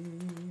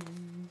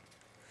 dun.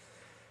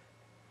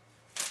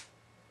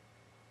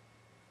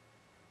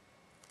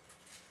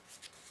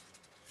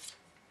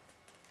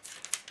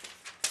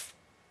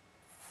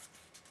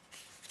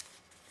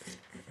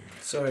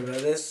 Sorry about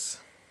this.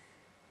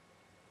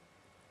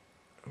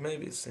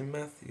 Maybe it's in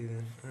Matthew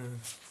then.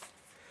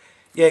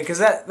 Yeah, because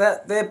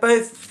they're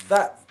both,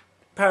 that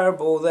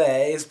parable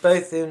there is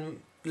both in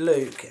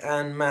Luke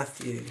and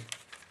Matthew.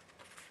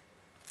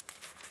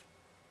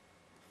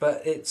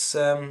 But it's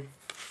alright,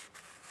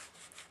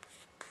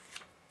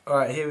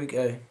 here we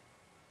go.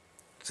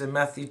 It's in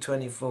Matthew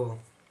 24.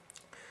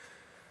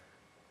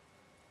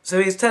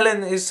 So he's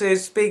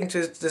speaking to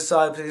his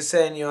disciples, he's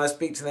saying, I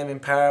speak to them in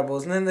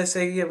parables, and then they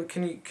say, yeah, but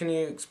can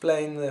you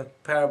explain the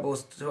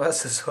parables to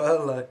us as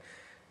well?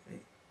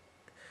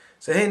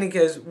 So here he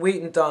goes,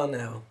 wheat and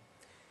darnel.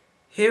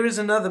 Here is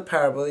another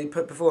parable he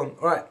put before him.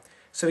 Alright,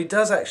 so he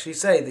does actually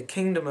say the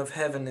kingdom of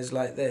heaven is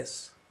like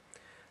this.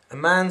 A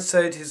man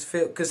sowed his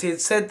field, because he had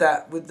said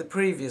that with the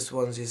previous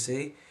ones, you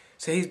see.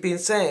 So he's been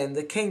saying,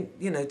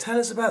 tell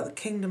us about the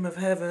kingdom of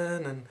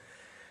heaven, and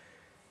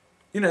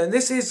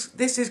this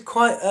is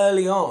quite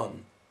early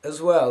on as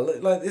well.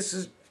 Like this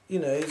is,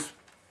 he's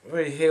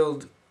really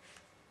healed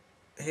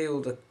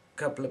a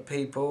couple of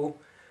people,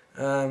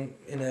 and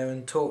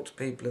talked to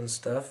people and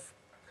stuff.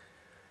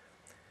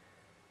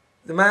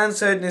 The man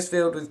sowed in his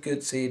field with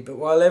good seed, but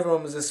while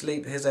everyone was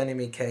asleep, his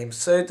enemy came,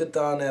 sowed the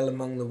darnel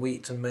among the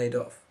wheat, and made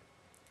off.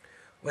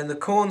 When the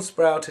corn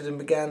sprouted and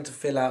began to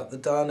fill out, the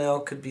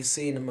darnel could be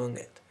seen among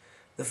it.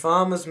 The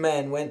farmer's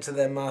men went to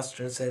their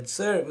master and said,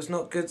 Sir, it was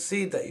not good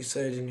seed that you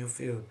sowed in your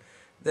field.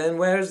 Then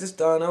where has this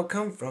darnel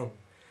come from?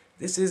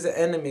 This is the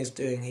enemy's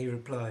doing, he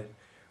replied.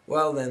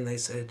 Well then, they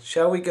said,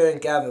 shall we go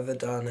and gather the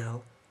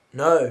darnel?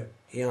 No,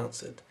 he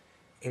answered.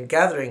 In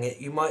gathering it,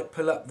 you might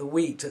pull up the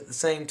wheat at the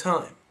same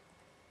time.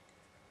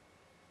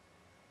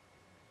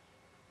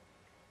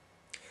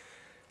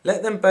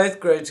 Let them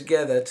both grow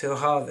together till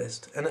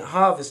harvest, and at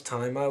harvest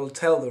time I will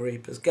tell the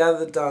reapers,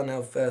 gather the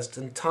darnel first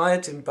and tie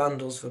it in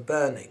bundles for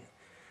burning.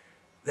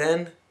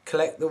 Then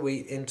collect the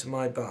wheat into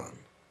my barn.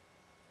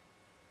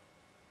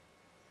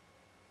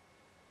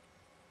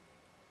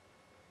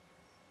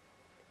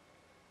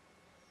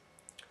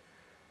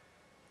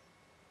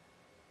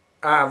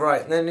 Ah,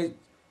 right. Then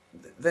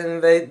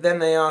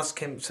they ask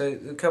him, so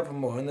a couple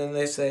more, and then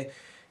they say,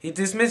 he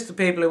dismissed the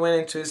people and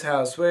went into his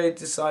house, where his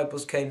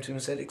disciples came to him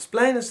and said,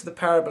 explain us the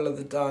parable of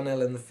the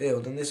darnel in the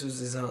field. And this was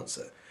his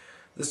answer.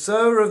 The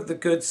sower of the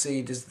good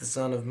seed is the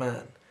Son of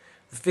Man.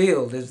 The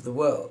field is the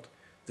world.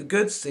 The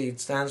good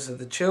seed stands for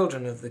the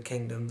children of the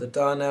kingdom, the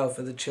darnel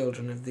for the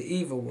children of the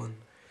evil one.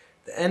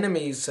 The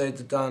enemy who sowed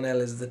the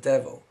darnel is the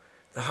devil.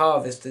 The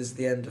harvest is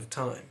the end of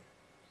time.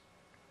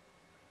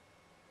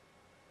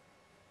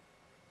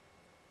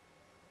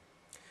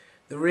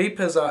 The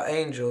reapers are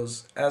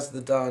angels, as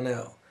the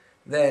darnel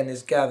then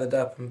is gathered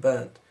up and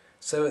burnt.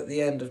 So at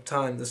the end of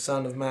time the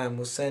Son of Man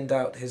will send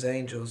out his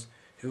angels,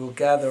 who will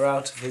gather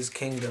out of his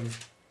kingdom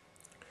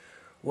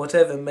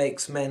whatever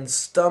makes men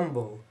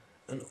stumble,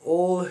 and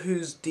all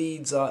whose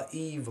deeds are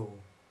evil.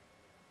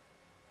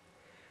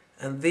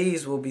 And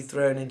these will be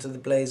thrown into the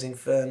blazing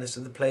furnace,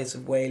 of the place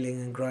of wailing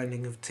and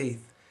grinding of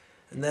teeth.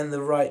 And then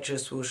the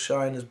righteous will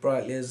shine as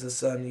brightly as the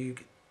sun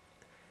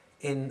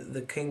in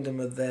the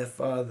kingdom of their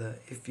Father.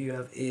 If you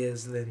have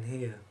ears, then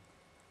hear.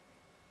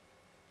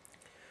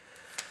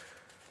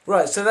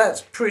 Right, so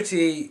that's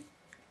pretty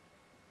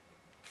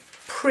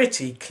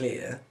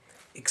clear,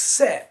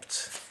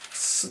 except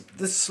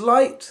the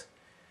slight,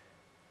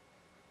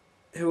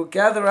 who will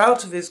gather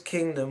out of his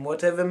kingdom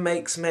whatever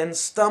makes men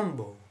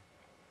stumble.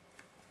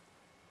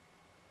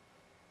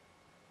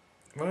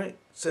 Right?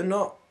 So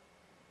not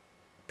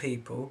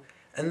people.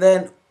 And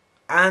then,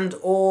 and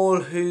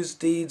all whose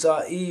deeds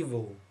are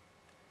evil.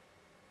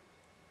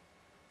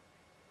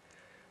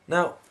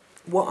 Now,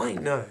 what I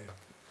know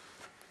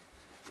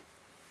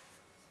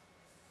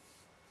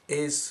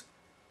is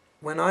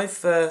when I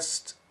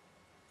first,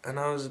 and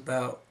I was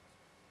about,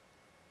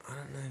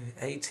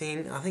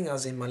 18, I think I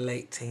was in my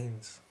late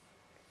teens.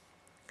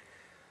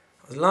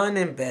 I was lying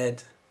in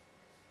bed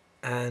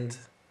and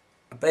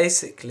I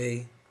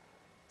basically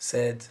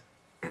said,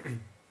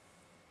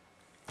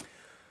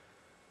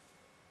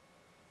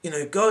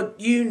 God,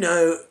 you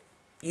know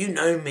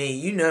me,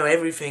 you know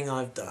everything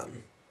I've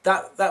done.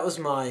 That was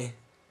my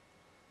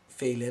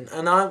feeling,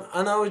 and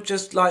I was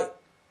just like,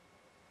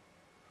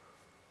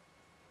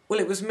 well,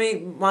 it was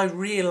my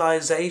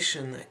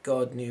realization that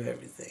God knew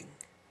everything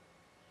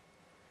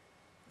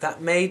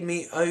that made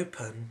me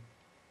open,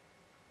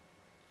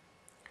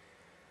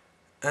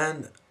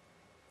 and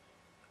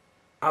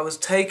I was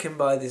taken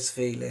by this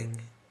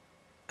feeling,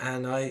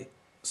 and I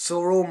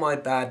saw all my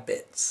bad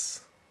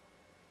bits.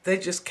 They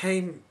just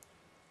came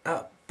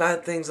up,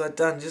 bad things I'd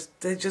done,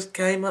 they just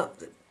came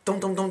up, dum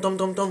dum dum dum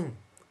dum dum.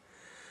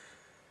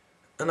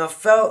 And I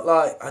felt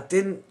like I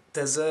didn't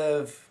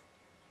deserve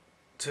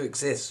to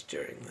exist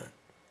during that.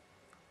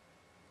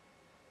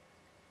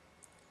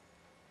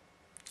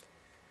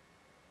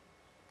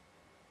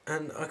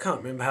 And I can't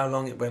remember how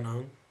long it went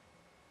on.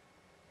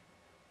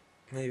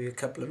 Maybe a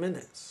couple of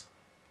minutes.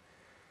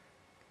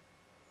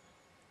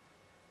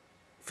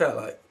 Felt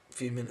like a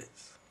few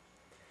minutes.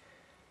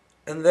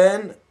 And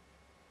then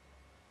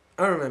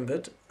I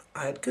remembered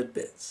I had good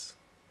bits.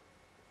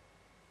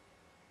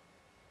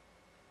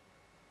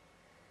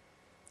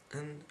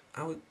 And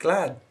I was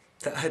glad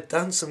that I had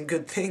done some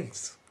good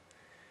things.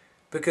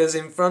 Because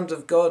in front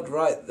of God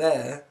right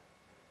there,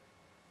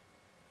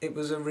 it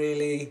was a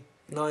really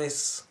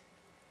nice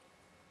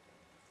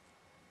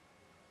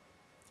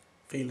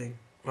feeling,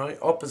 right?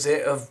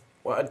 Opposite of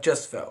what I'd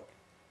just felt.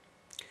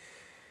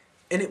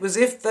 And it was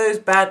if those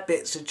bad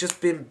bits had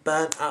just been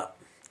burnt up.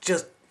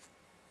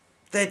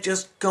 They're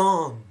just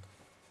gone.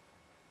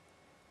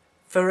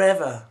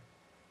 Forever.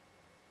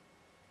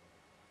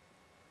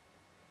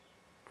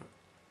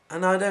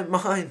 And I don't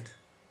mind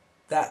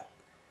that.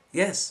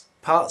 Yes,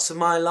 parts of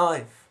my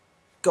life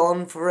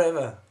gone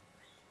forever.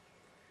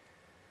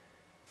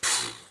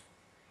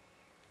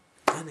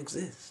 Don't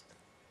exist.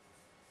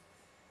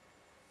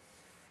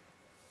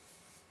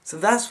 So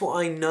that's what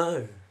I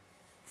know.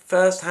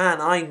 First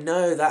hand, I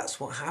know that's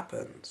what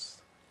happens.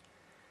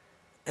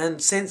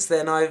 And since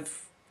then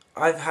I've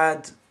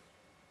had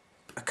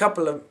a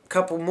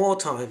couple more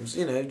times,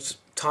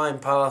 time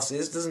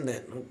passes, doesn't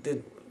it?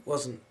 It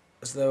wasn't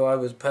as though I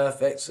was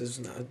perfect, so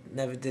I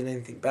never did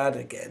anything bad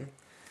again.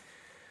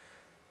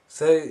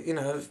 So,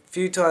 a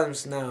few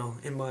times now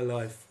in my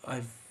life,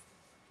 I've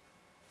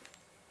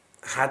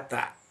had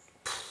that.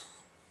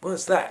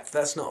 What's that if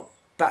that's not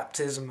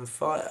baptism of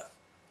fire?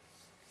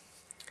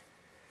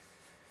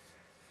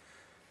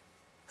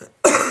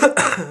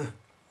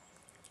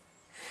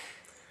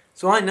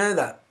 So I know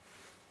that.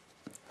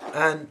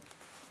 And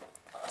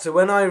so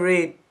when I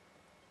read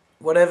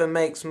whatever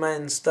makes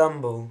men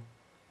stumble.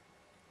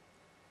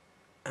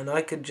 And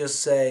I could just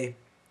say,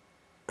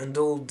 and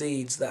all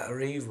deeds that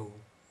are evil.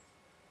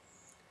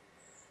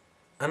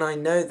 And I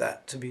know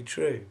that to be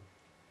true.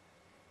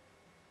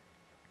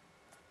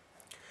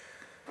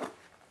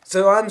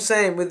 So I'm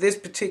saying with this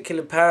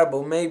particular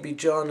parable, maybe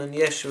John and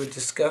Yeshua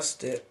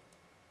discussed it.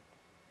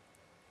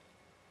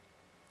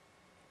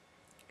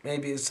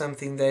 Maybe it's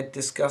something they'd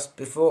discussed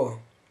before.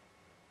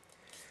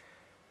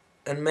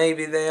 And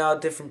maybe they are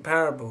different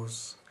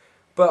parables.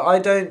 But I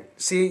don't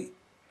see,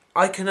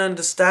 I can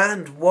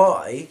understand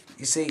why.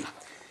 You see,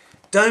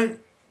 don't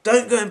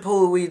go and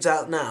pull the weeds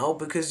out now,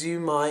 because you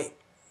might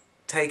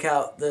take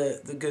out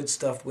the good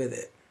stuff with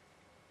it.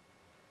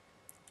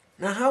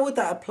 Now, how would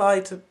that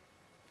apply to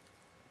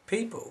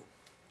people?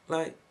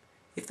 Like,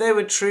 if they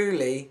were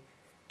truly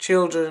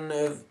children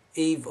of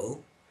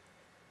evil.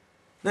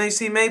 Now, you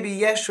see, maybe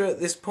Yeshua at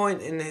this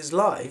point in his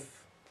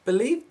life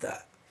believed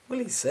that. Well,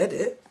 he said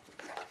it.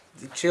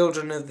 The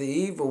children of the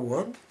evil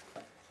one.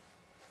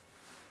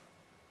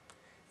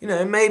 You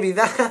know, maybe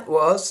that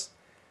was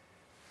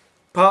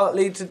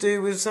partly to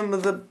do with some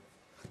of the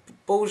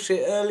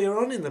bullshit earlier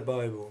on in the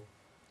Bible.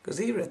 Because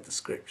he read the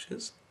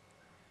scriptures.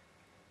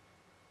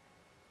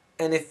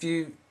 And if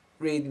you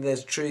read,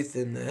 there's truth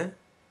in there.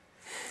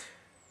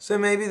 So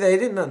maybe they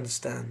didn't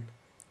understand.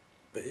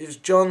 But it was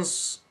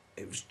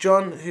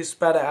John who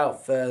spat it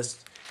out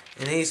first.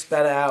 And he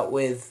spat it out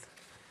with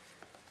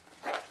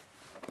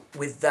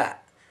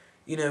that.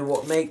 You know,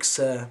 what makes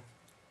a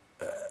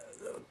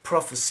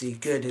prophecy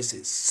good is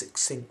its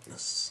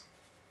succinctness.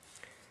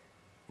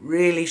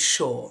 Really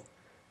short,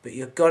 but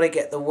you've got to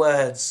get the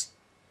words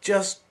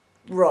just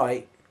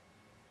right.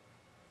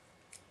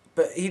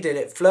 But he did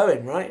it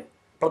flowing, right?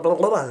 Blah, blah,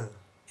 blah, blah.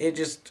 It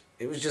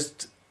was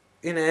just,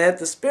 you know, it had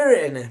the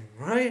spirit in him,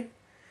 right?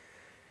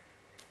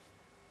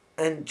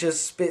 And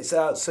just spits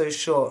out so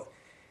short.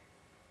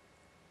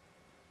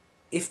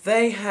 If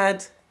they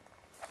had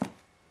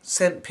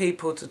sent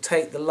people to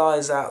take the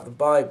lies out of the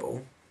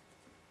Bible,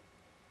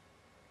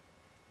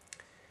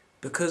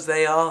 because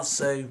they are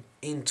so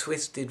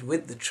in-twisted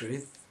with the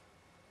truth,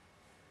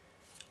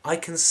 I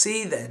can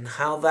see then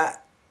how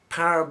that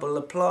parable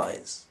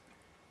applies.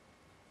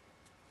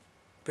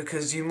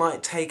 Because you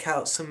might take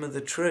out some of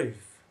the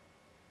truth.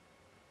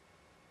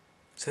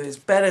 So it's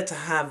better to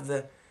have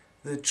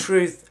the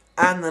truth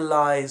and the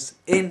lies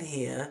in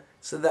here,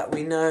 so that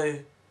we know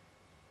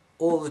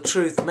all the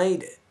truth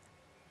made it.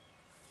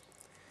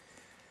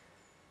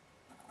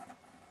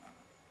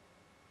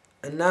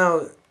 And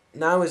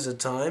now is a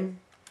time,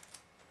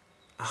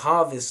 a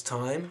harvest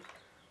time,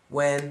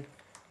 when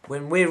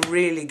we're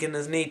really going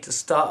to need to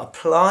start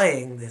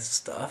applying this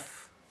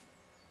stuff.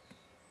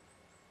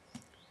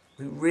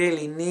 We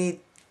really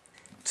need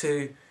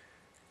to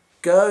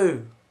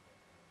go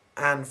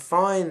and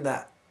find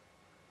that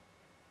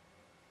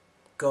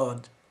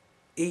God.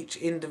 Each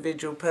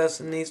individual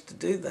person needs to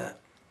do that.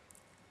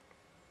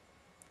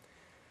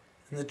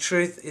 And the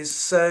truth is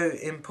so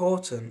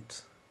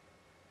important.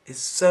 It's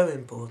so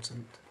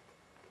important.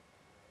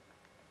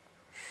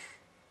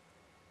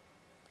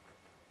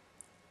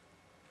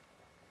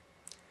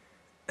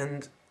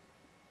 And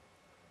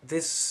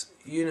this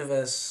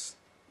universe,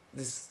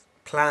 this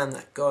plan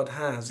that God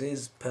has,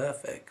 is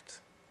perfect.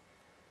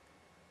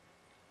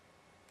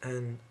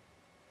 And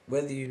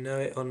whether you know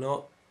it or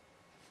not,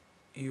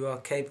 you are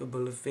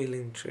capable of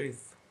feeling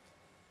truth.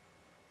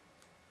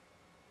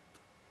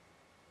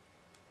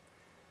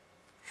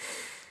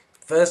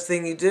 First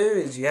thing you do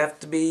is you have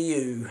to be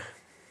you.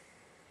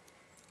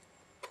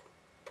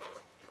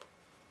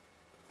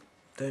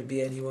 Don't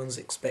be anyone's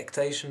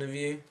expectation of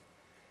you.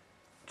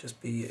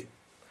 Just be you.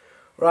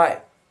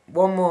 Right,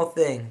 one more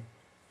thing.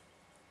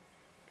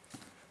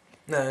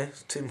 No,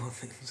 two more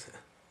things.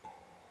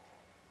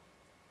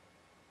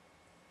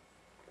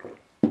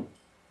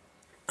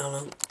 Hold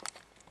on.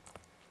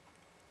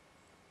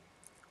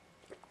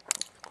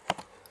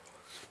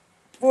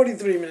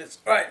 43 minutes.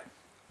 Right.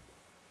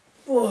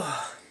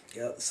 Oh,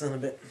 get out the sun a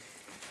bit.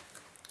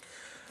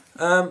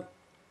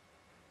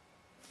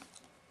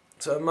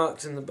 So I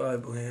marked in the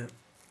Bible here.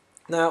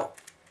 Now,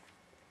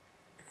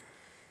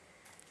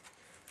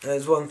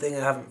 there's one thing I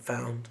haven't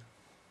found.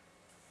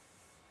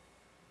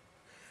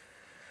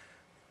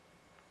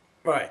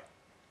 Right.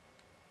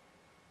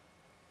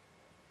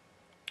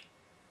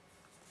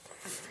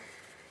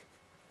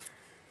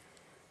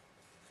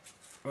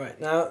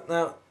 Right,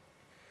 now,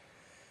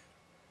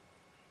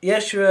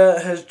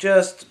 Yeshua has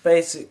just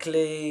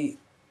basically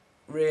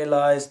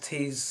realised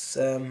he's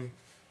going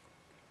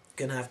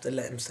to have to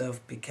let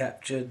himself be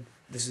captured.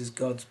 This is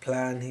God's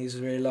plan, he's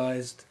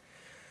realised.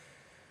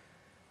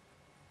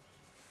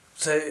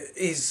 So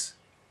he's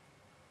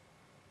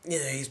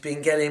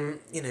been getting,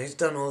 he's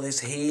done all this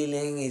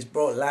healing, he's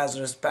brought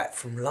Lazarus back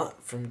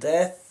from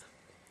death.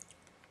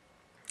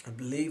 I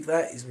believe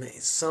that. He's met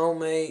his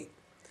soulmate.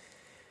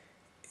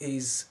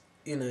 He's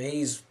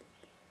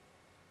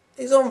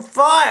on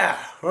fire,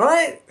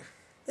 right?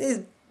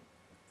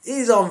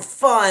 He's on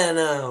fire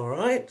now,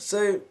 right?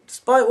 So,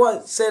 despite what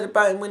it said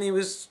about him when he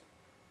was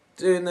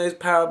doing those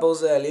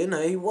parables earlier.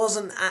 No, he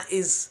wasn't at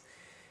his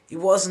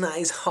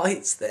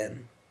heights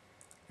then.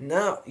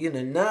 Now,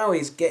 now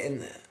he's getting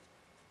there.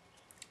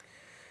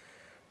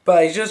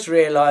 But he just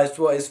realised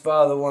what his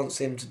father wants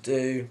him to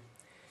do.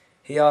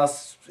 He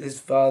asks his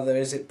father,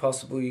 "Is it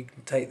possible you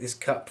can take this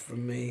cup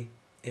from me,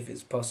 if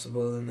it's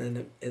possible?" And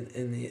then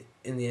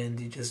in the end,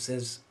 he just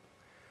says,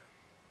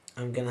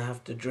 "I'm going to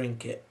have to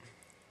drink it.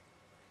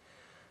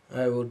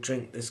 I will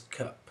drink this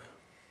cup."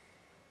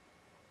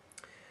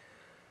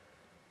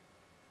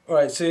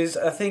 Alright, so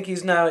I think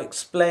he's now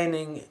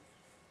explaining.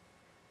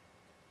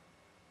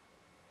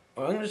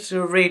 I'm going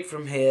to read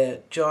from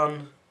here,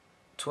 John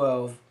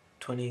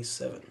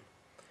 12:27.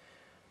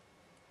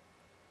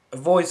 A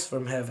voice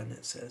from heaven,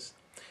 it says,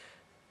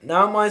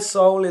 "Now my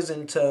soul is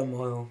in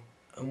turmoil,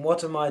 and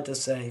what am I to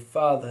say?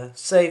 Father,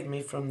 save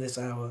me from this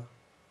hour."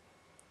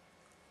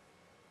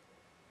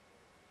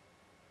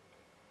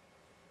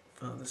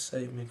 Father,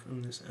 save me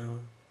from this hour.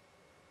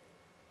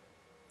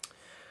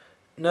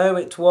 "No,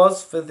 it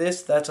was for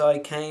this that I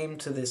came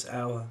to this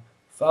hour.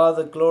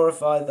 Father,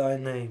 glorify thy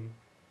name."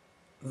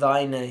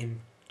 Thy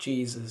name,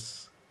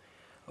 Jesus.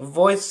 A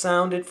voice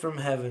sounded from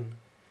heaven,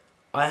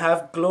 "I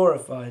have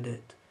glorified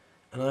it,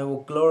 and I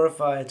will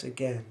glorify it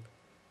again."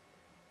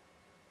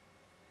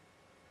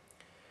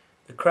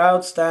 The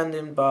crowd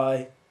standing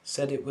by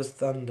said it was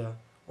thunder,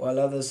 while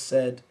others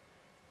said,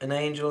 "An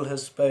angel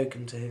has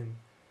spoken to him."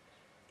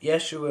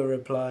 Yeshua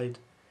replied,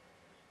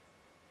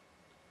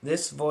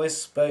 "This voice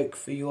spoke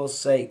for your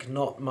sake,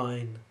 not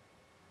mine.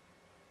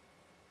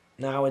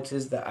 Now it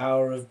is the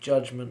hour of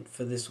judgment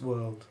for this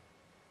world.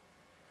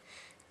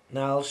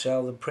 Now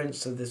shall the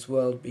prince of this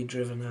world be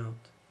driven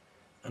out,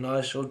 and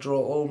I shall draw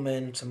all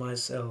men to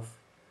myself,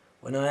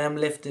 when I am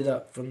lifted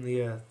up from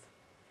the earth."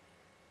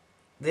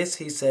 This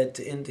he said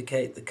to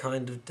indicate the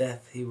kind of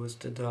death he was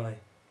to die.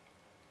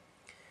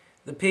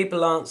 The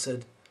people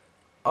answered,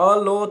 "Our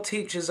law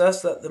teaches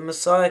us that the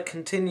Messiah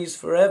continues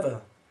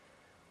forever.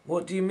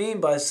 What do you mean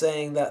by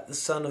saying that the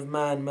Son of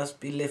Man must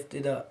be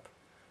lifted up?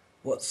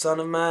 What Son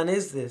of Man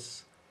is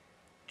this?"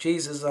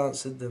 Jesus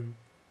answered them,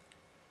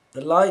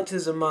 "The light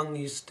is among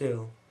you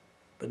still,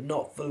 but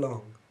not for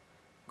long.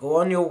 Go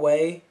on your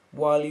way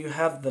while you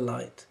have the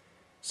light,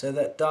 so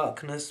that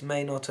darkness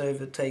may not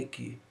overtake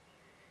you.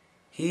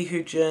 He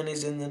who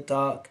journeys in the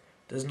dark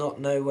does not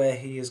know where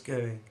he is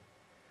going.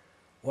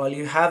 While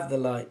you have the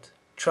light,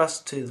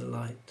 trust to the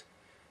light,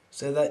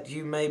 so that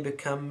you may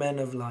become men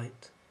of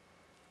light."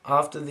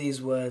 After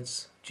these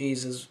words,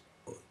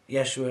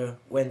 Yeshua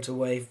went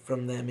away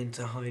from them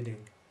into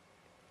hiding.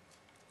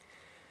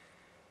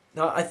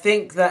 Now, I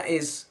think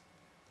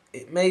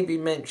it may be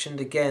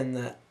mentioned again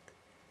that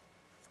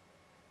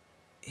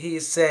he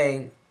is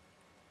saying,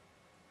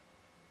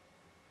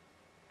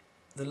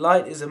 the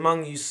light is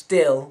among you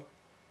still,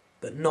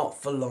 but not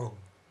for long.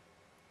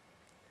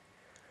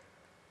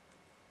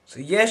 So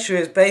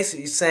Yeshua is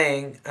basically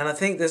saying, and I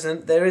think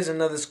there is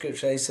another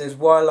scripture, he says,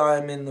 "While I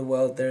am in the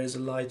world, there is a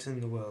light in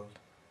the world."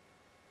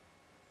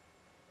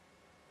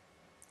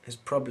 It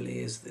probably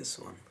is this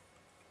one.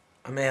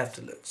 I may have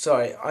to look.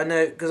 Sorry, I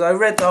know, because I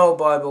read the whole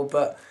Bible,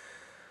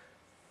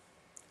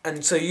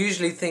 and so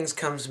usually things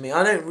come to me.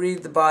 I don't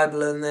read the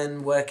Bible and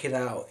then work it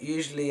out.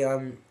 Usually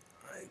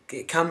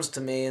it comes to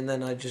me and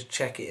then I just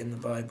check it in the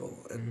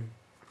Bible, and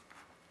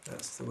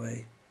that's the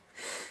way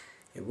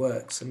it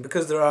works. And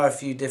because there are a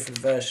few different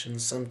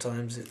versions,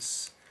 sometimes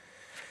it's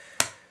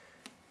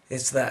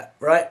that,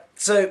 right?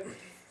 So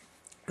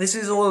this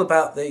is all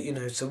about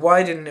so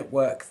why didn't it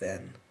work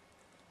then?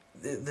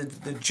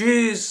 The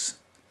Jews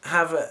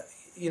have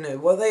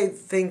what they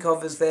think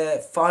of as their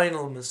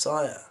final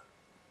Messiah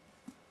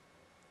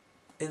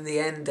in the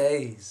end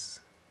days.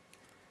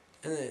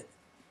 And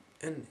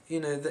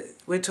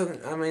we're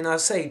talking, I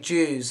say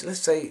Jews,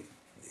 let's say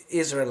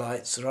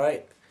Israelites,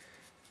 right?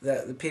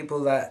 That the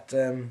people that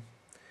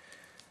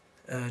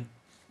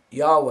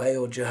Yahweh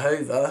or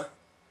Jehovah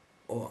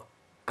or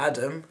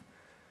Adam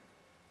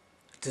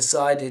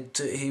decided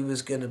he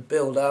was going to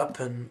build up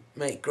and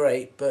make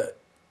great, but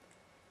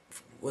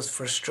was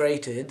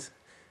frustrated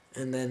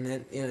and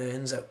then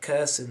ends up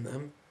cursing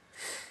them.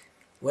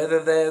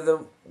 Whether they're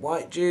the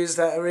white Jews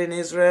that are in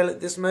Israel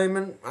at this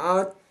moment,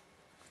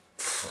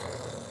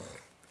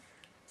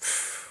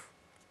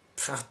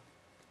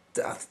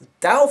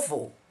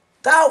 doubtful.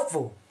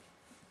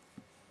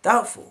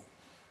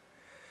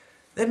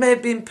 They may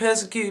have been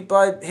persecuted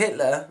by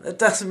Hitler. That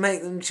doesn't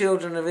make them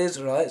children of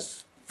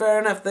Israelites. Fair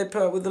enough, they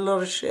put up with a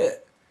lot of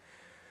shit.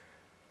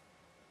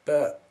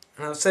 But,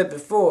 and I've said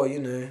before,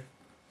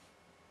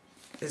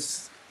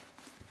 it's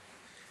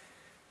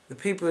the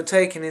people who are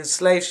taken in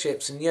slave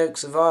ships and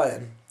yokes of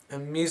iron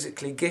and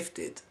musically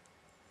gifted.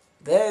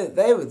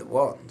 They were the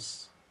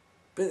ones.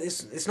 But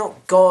it's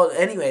not God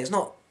anyway. It's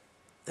not.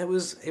 It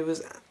was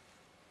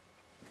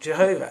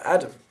Jehovah,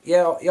 Adam,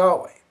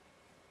 Yahweh.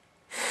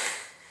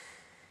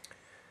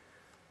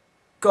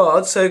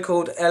 God,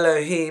 so-called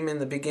Elohim in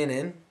the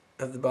beginning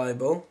of the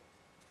Bible,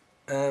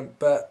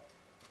 but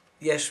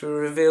Yeshua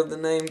revealed the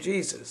name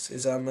Jesus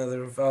is our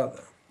mother and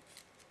father.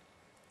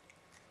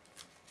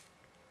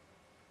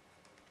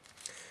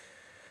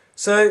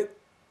 So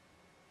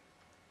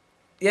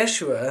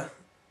Yeshua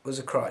was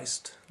a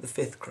Christ, the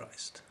fifth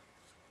Christ.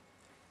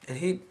 And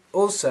he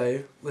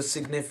also was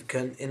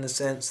significant in the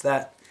sense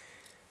that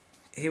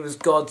he was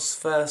God's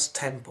first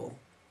temple.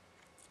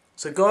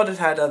 So God had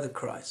had other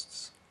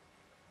Christs.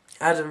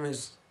 Adam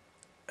is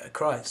a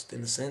Christ,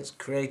 in a sense,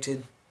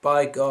 created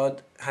by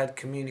God, had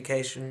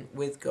communication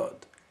with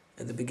God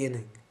at the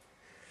beginning.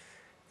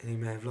 And he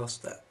may have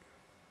lost that.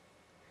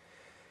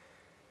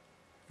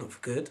 Not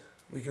for good.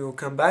 We can all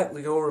come back,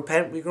 we can all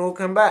repent, we can all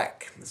come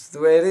back. That's the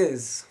way it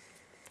is.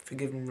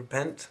 Forgive and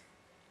repent.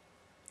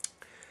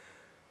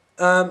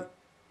 But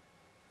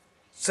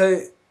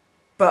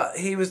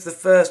he was the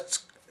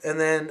first, and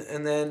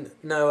then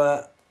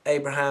Noah,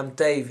 Abraham,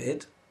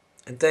 David,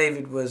 and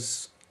David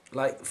was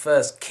like the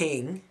first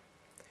king,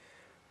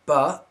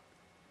 but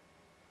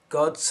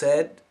God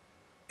said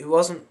he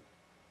wasn't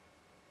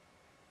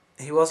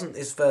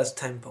his first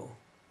temple,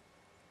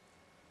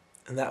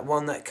 and that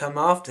one that come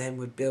after him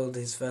would build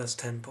his first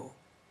temple.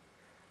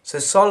 So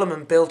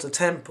Solomon built a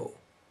temple,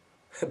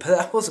 but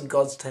that wasn't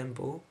God's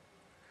temple.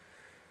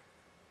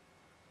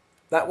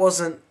 That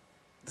wasn't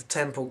the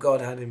temple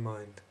God had in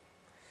mind.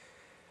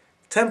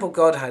 The temple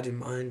God had in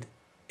mind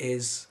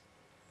is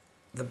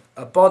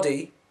a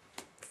body,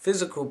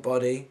 physical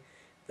body,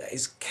 that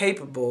is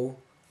capable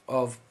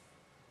of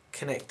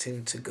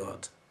connecting to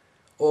God.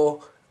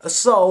 Or a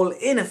soul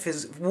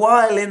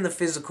while in the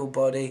physical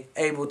body,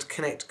 able to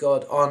connect to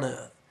God on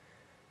earth.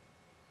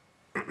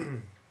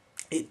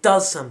 It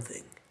does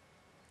something.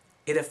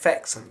 It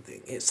affects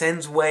something. It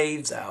sends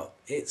waves out.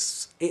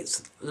 It's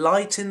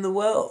light in the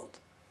world.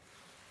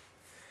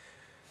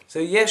 So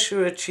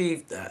Yeshua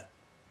achieved that.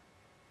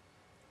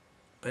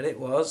 But it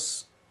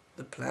was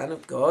the plan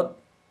of God.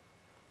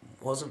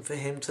 It wasn't for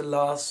him to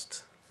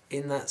last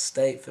in that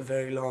state for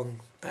very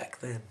long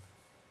back then.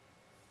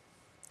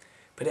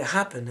 But it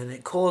happened, and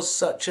it caused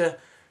such a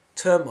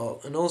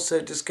turmoil, and also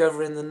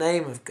discovering the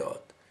name of God.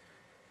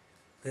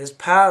 There's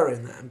power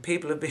in that, and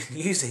people have been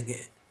using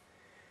it.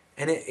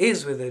 And it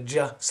is with a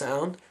j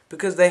sound,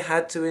 because they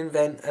had to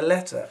invent a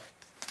letter.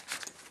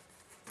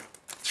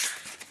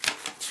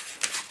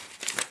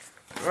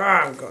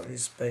 I haven't got any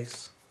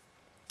space.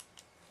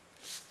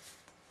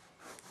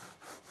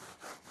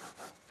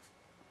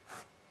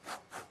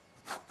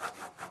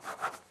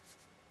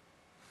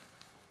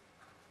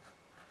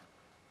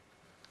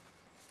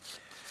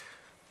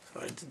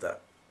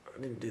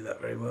 I didn't do that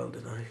very well,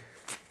 did I?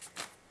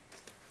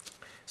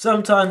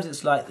 Sometimes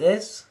it's like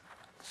this.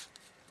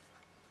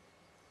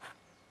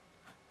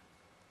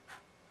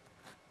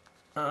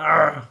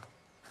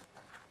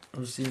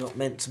 Obviously not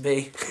meant to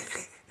be.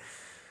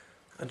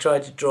 I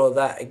tried to draw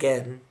that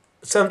again.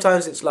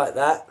 Sometimes it's like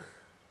that.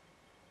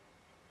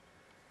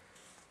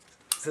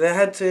 So they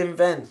had to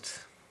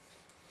invent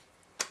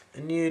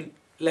a new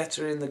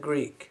letter in the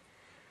Greek.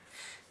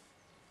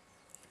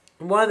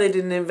 And why they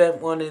didn't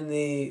invent one in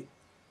the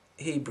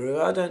Hebrew,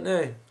 I don't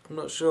know. I'm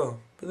not sure.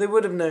 But they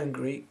would have known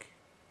Greek.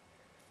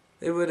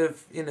 They would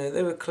have,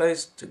 they were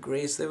close to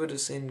Greece. They would have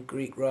seen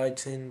Greek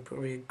writing,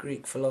 probably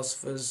Greek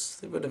philosophers.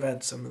 They would have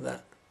had some of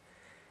that.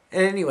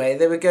 And anyway,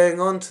 they were going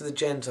on to the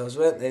Gentiles,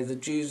 weren't they? The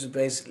Jews had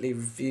basically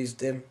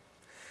refused him.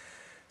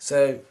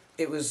 So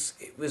it was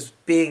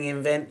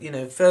being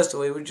first of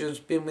all it would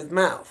just been with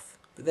mouth.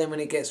 But then when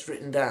it gets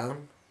written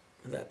down,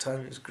 at that time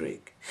it was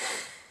Greek.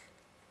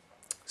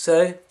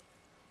 So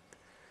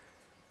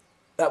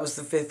that was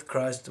the fifth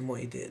Christ and what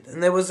he did.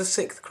 And there was a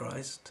sixth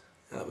Christ.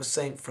 That was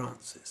St.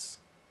 Francis.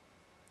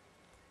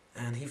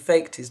 And he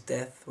faked his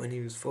death when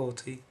he was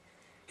 40.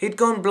 He'd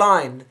gone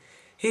blind.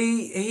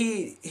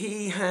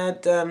 He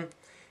had,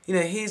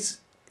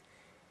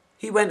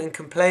 he went and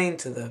complained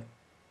to the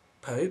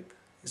Pope.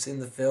 It's in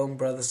the film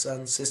Brother,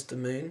 Sun, Sister,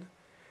 Moon.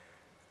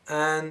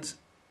 And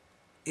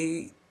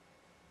he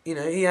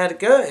had a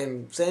go at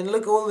him, saying,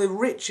 look, all the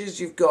riches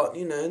you've got,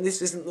 and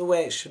this isn't the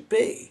way it should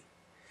be.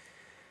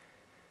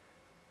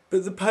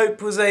 But the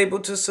Pope was able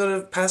to sort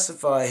of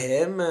pacify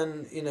him,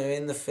 and,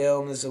 in the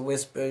film there's a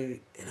whisper,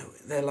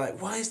 they're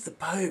like, why is the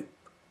Pope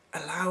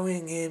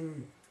allowing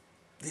him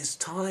this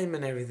time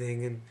and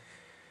everything?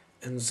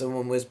 And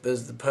someone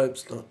whispers, the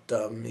Pope's not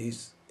dumb,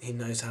 he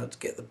knows how to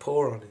get the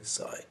poor on his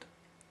side.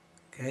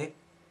 Okay?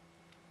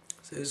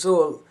 So it's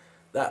all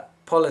that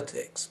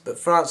politics. But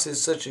Francis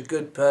is such a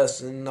good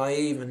person,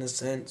 naive in a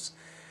sense,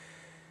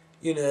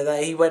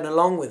 that he went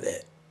along with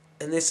it.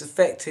 And this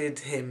affected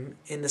him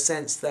in the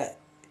sense that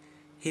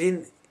he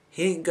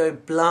didn't go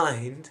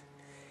blind.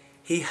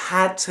 He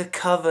had to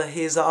cover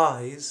his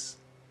eyes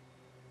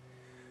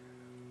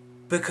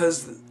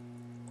because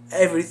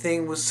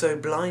everything was so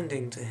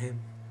blinding to him.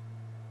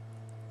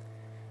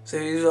 So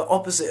he was the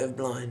opposite of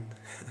blind,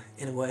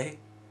 in a way.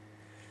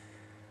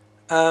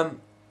 But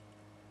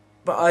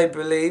I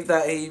believe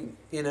that he,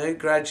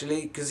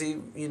 gradually, because he,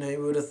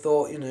 would have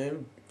thought,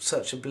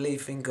 such a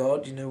belief in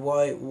God,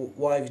 why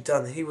have you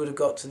done that? He would have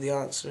got to the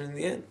answer in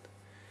the end,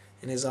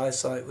 and his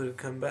eyesight would have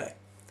come back.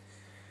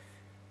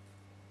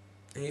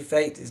 And he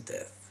faked his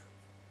death.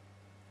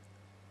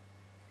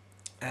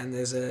 And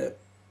there's a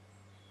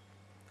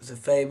There's a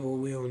fable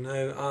we all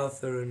know,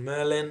 Arthur and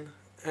Merlin.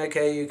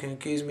 Okay, you can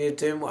accuse me of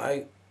doing what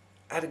I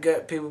had to go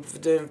at people for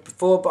doing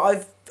before,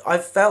 but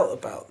I've felt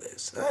about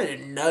this. I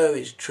don't know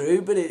it's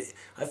true, but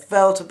I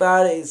felt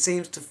about it. It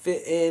seems to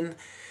fit in,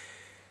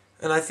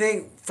 and I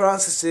think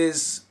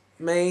Francis's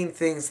main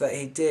things that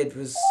he did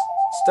was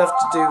stuff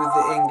to do with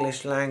the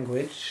English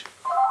language.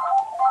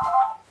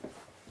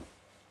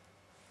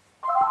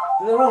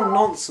 They're all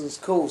nonsense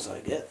calls I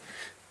get.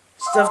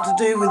 Stuff to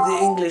do with the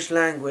English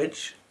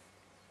language,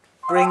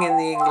 bringing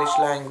the English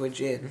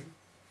language in,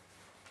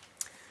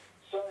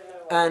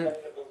 and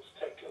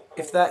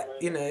if that,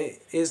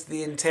 is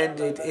the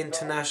intended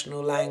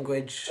international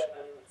language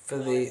for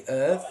the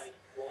earth.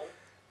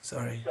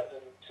 Sorry.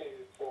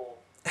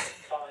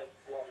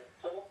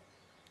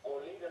 Or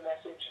leave a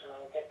message and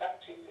I'll get back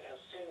to you as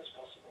soon as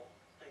possible.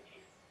 Thank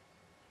you.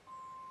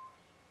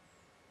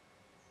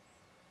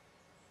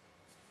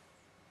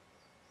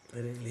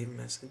 They didn't leave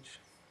a message.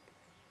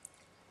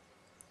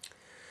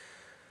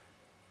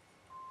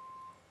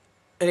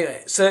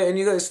 Anyway, and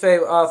you got this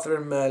fable, Arthur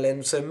and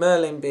Merlin. So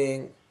Merlin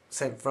being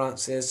St.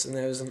 Francis, and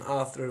there was an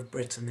Arthur of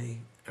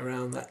Brittany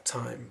around that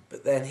time.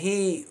 But then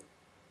he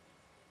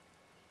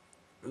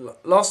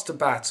lost a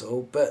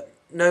battle, but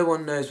no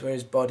one knows where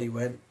his body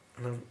went.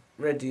 And I've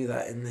read you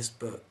that in this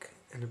book,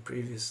 in a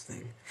previous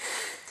thing.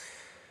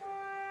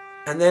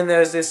 And then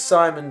there's this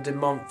Simon de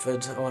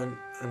Montfort. Oh, I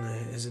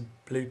know, there's a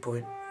blue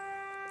point.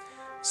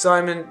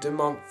 Simon de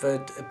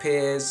Montfort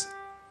appears.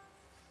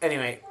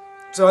 Anyway,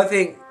 so I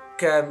think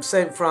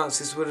St.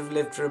 Francis would have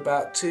lived for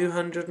about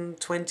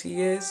 220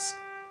 years.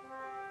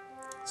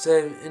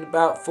 So in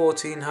about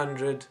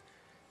 1400,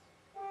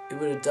 he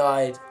would have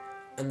died,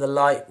 and the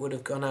light would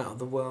have gone out of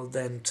the world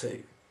then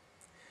too.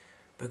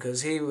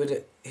 Because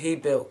he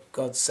built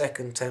God's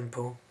second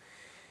temple.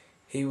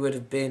 He would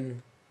have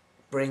been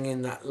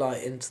bringing that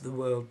light into the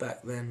world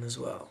back then as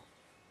well,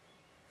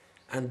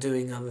 and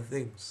doing other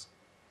things.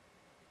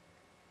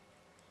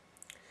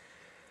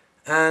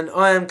 And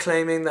I am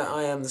claiming that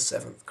I am the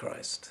seventh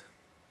Christ,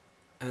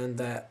 and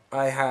that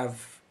I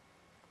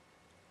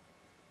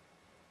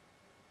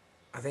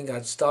think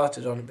I'd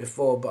started on it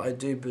before, but I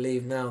do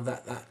believe now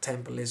that that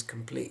temple is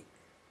complete.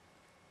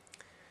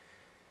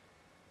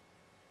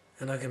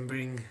 And I can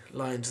bring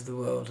light into the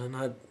world, and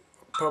I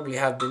probably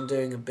have been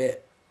doing a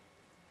bit.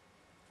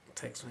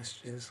 Text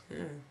messages,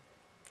 yeah.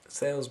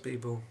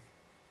 Salespeople,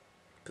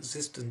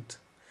 persistent.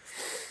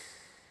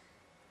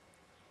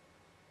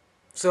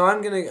 So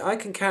I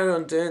can carry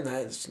on doing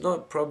that. It's not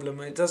a problem.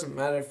 It doesn't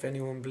matter if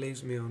anyone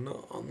believes me or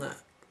not on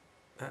that.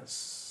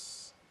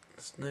 That's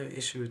no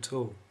issue at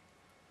all.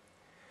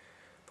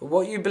 But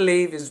what you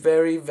believe is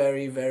very,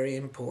 very, very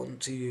important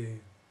to you.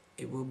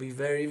 It will be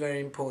very,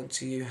 very important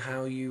to you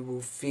how you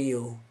will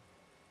feel,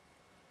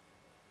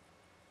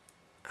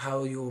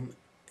 how your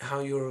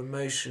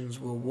emotions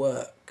will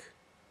work.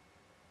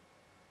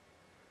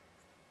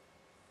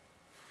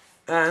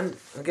 And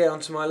I'll get on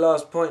to my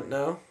last point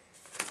now.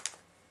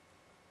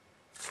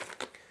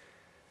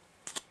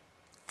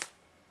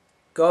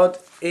 God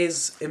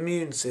is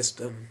immune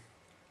system.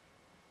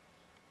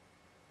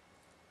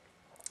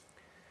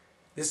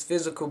 This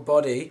physical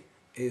body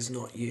is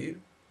not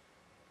you,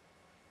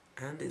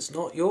 and it's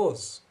not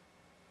yours.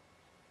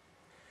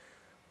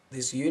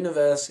 This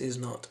universe is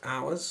not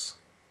ours.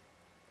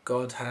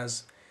 God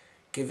has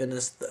given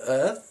us the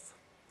earth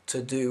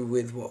to do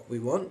with what we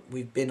want.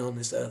 We've been on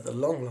this earth a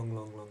long, long,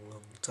 long, long,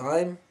 long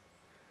time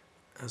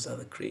as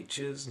other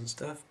creatures and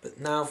stuff, but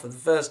now for the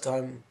first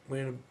time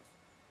we're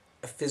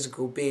a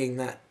physical being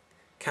that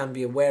can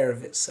be aware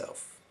of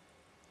itself.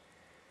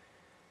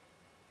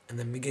 And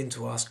then begin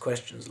to ask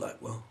questions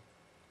like, well,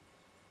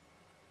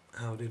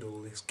 how did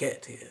all this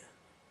get here?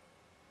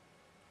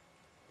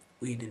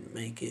 We didn't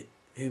make it.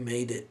 Who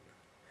made it?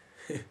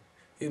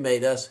 Who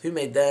made us? Who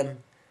made them?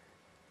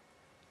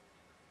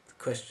 The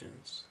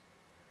questions.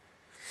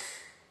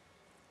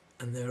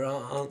 And there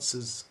are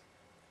answers.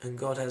 And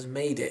God has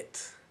made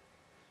it.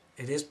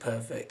 It is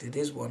perfect. It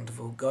is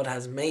wonderful. God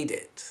has made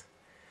it.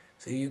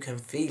 So you can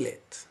feel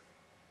it.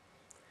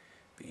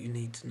 But you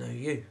need to know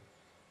you.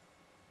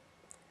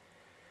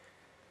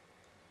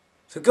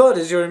 So God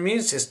is your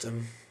immune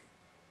system.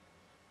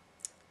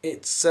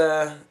 It's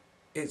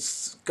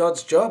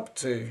God's job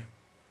to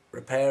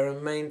repair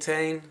and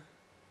maintain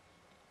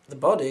the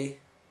body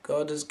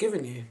God has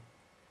given you.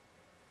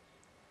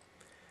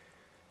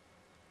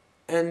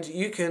 And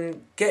you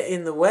can get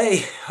in the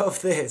way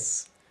of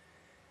this,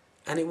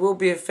 and it will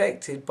be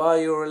affected by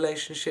your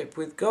relationship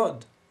with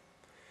God.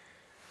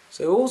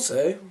 So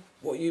also,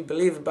 what you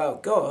believe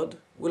about God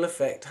will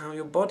affect how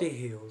your body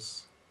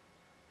heals.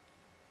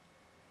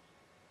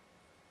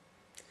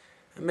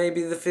 And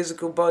maybe the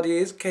physical body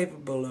is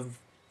capable of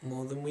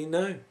more than we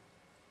know.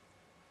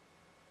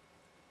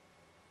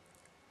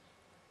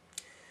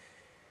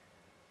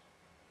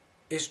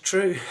 It's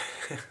true.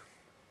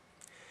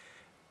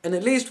 And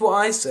at least what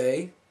I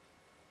say,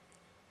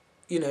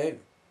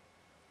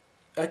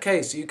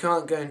 okay, so you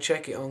can't go and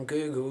check it on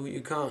Google,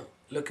 you can't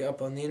look it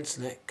up on the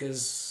internet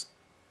because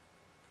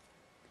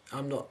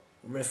I'm not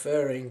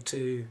referring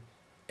to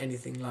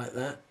anything like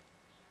that.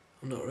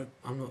 I'm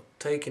not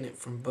taking it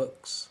from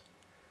books.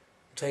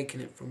 I'm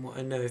taking it from what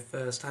I know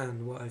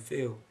firsthand, what I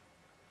feel.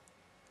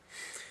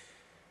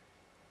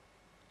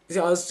 See,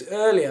 I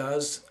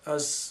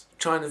was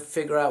trying to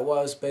figure out what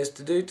I was supposed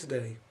to do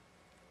today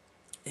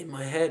in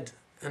my head,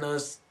 and I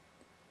was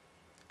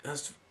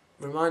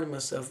reminding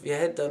myself, your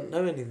head doesn't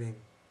know anything.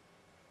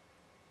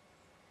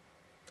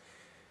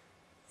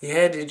 Your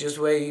head is just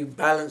where you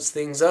balance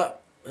things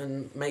up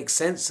and make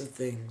sense of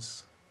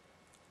things.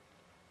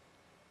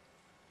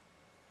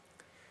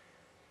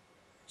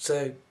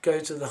 So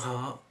go to the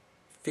heart,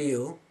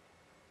 feel,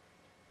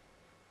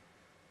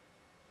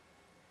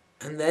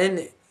 and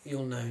then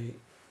you'll know.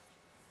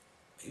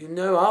 You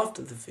know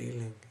after the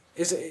feeling.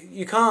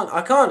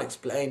 I can't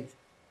explain.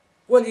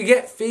 Well, you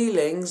get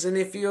feelings, and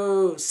if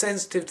you're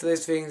sensitive to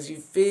those feelings, you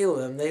feel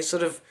them. They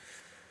sort of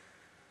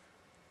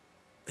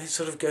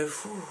go,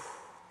 whew.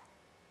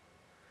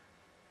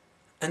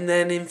 And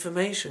then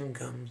information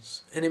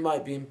comes. And it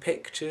might be in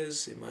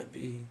pictures, it might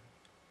be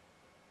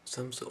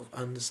some sort of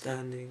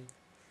understanding.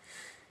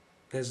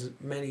 There's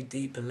many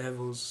deeper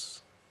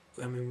levels.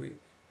 I mean,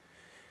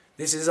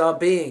 this is our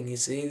being, you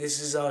see. This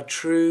is our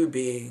true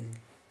being.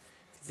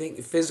 If you think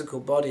your physical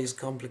body is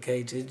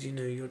complicated, you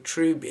know, your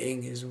true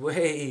being is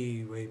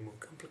way, way more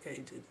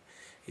complicated.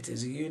 It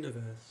is a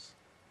universe.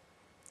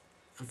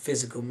 A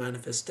physical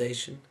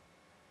manifestation.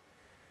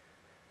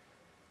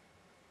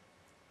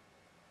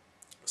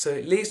 So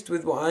at least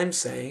with what I'm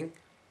saying,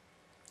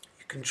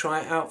 you can try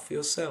it out for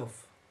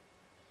yourself.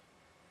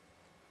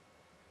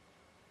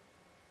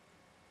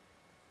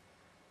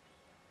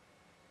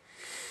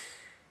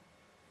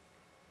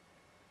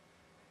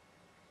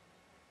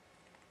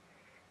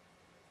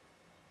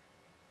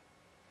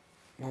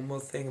 One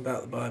more thing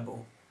about the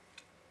Bible,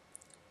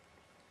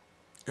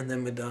 and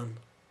then we're done.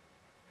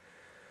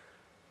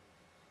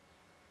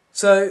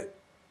 So,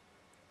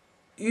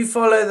 you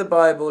follow the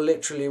Bible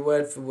literally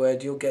word for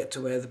word, you'll get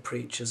to where the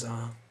preachers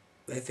are.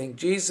 They think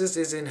Jesus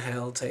is in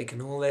hell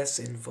taking all their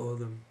sin for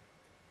them.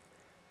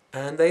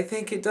 And they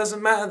think it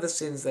doesn't matter the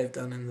sins they've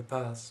done in the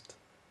past.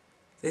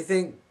 They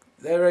think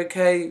they're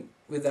okay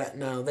with that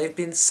now. They've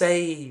been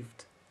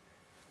saved.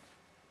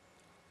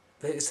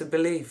 It's a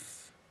belief.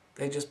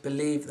 They just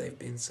believe they've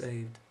been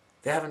saved.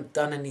 They haven't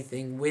done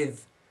anything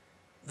with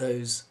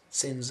those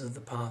sins of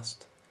the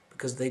past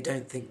because they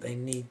don't think they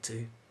need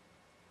to.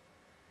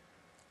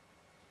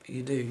 But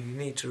you do. You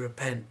need to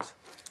repent.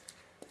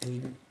 And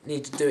you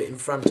need to do it in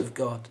front of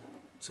God.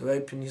 So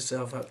open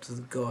yourself up to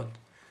the God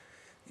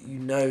that you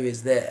know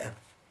is there.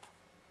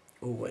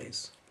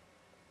 Always.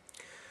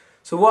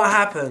 So what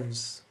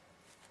happens?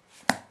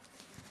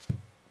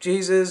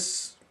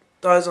 Jesus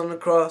dies on the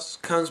cross,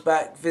 comes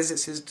back,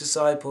 visits his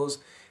disciples.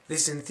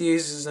 This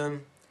enthuses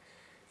them.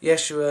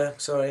 Yeshua,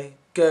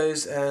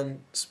 goes and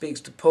speaks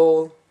to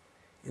Paul,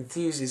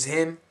 enthuses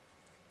him.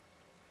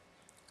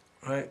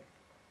 Right?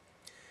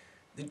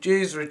 The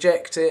Jews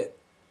reject it.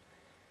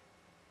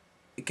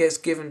 It gets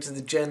given to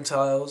the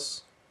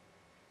Gentiles.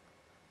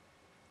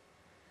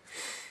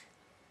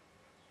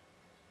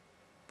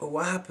 But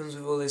what happens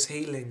with all this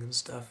healing and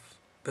stuff?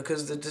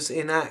 Because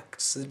in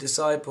Acts, the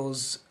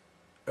disciples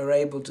are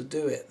able to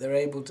do it. They're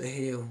able to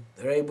heal.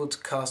 They're able to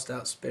cast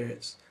out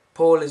spirits.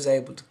 Paul is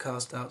able to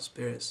cast out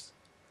spirits.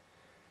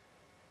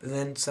 But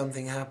then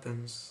something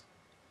happens.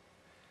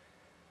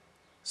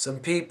 Some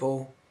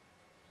people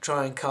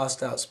try and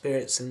cast out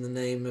spirits in the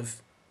name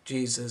of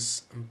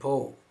Jesus and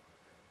Paul.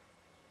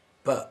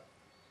 But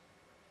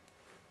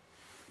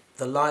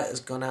the light has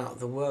gone out of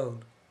the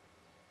world.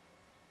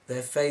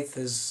 Their faith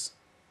has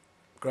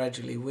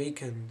gradually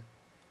weakened.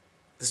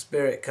 The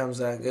spirit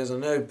comes out and goes, I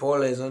know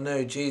Paul is, I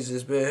know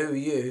Jesus, but who are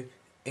you?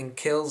 And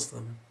kills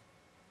them.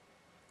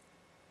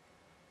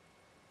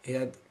 He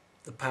had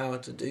the power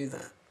to do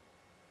that.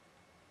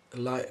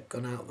 The light had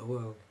gone out of the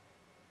world.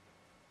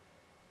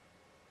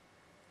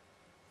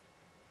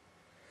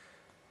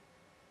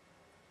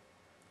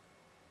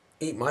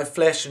 Eat my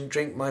flesh and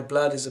drink my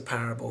blood is a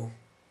parable.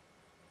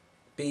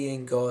 Be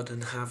in God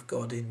and have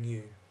God in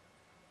you.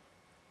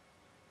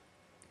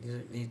 You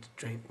don't need to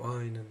drink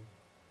wine and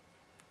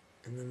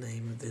in the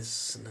name of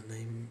this and the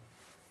name.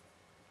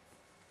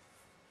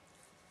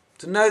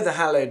 To know the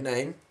hallowed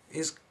name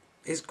is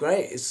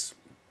great. It's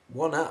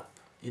one up,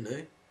 you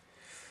know.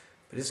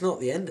 But it's not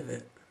the end of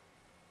it.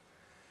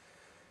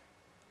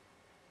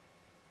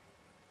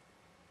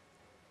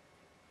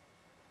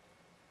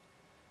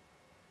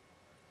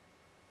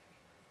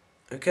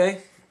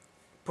 Okay?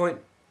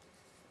 Point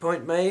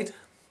made,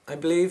 I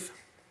believe.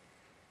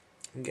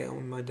 I can get on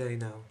with my day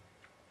now.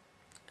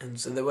 And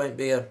so there won't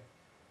be a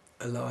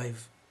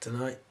live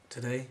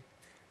today.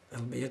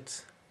 That'll be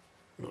it.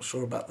 I'm not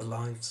sure about the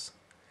lives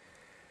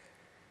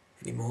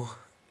anymore.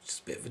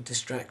 Just a bit of a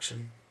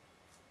distraction.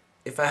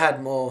 If I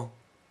had more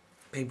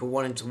people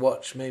wanting to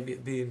watch, maybe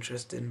it'd be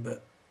interesting,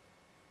 but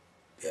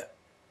yeah,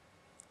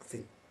 I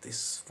think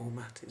this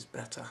format is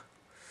better.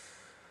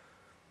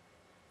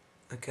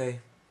 Okay,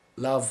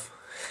 love.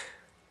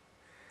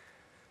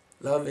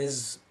 Love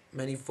is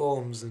many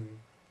forms, and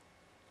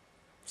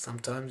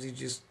sometimes you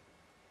just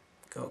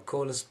got to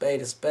call a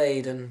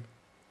spade, and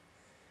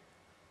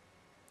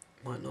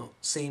might not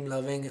seem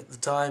loving at the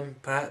time,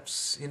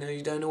 perhaps,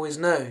 you don't always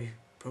know. You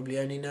probably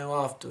only know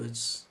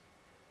afterwards.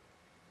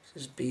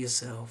 Just be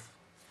yourself.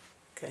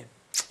 Okay.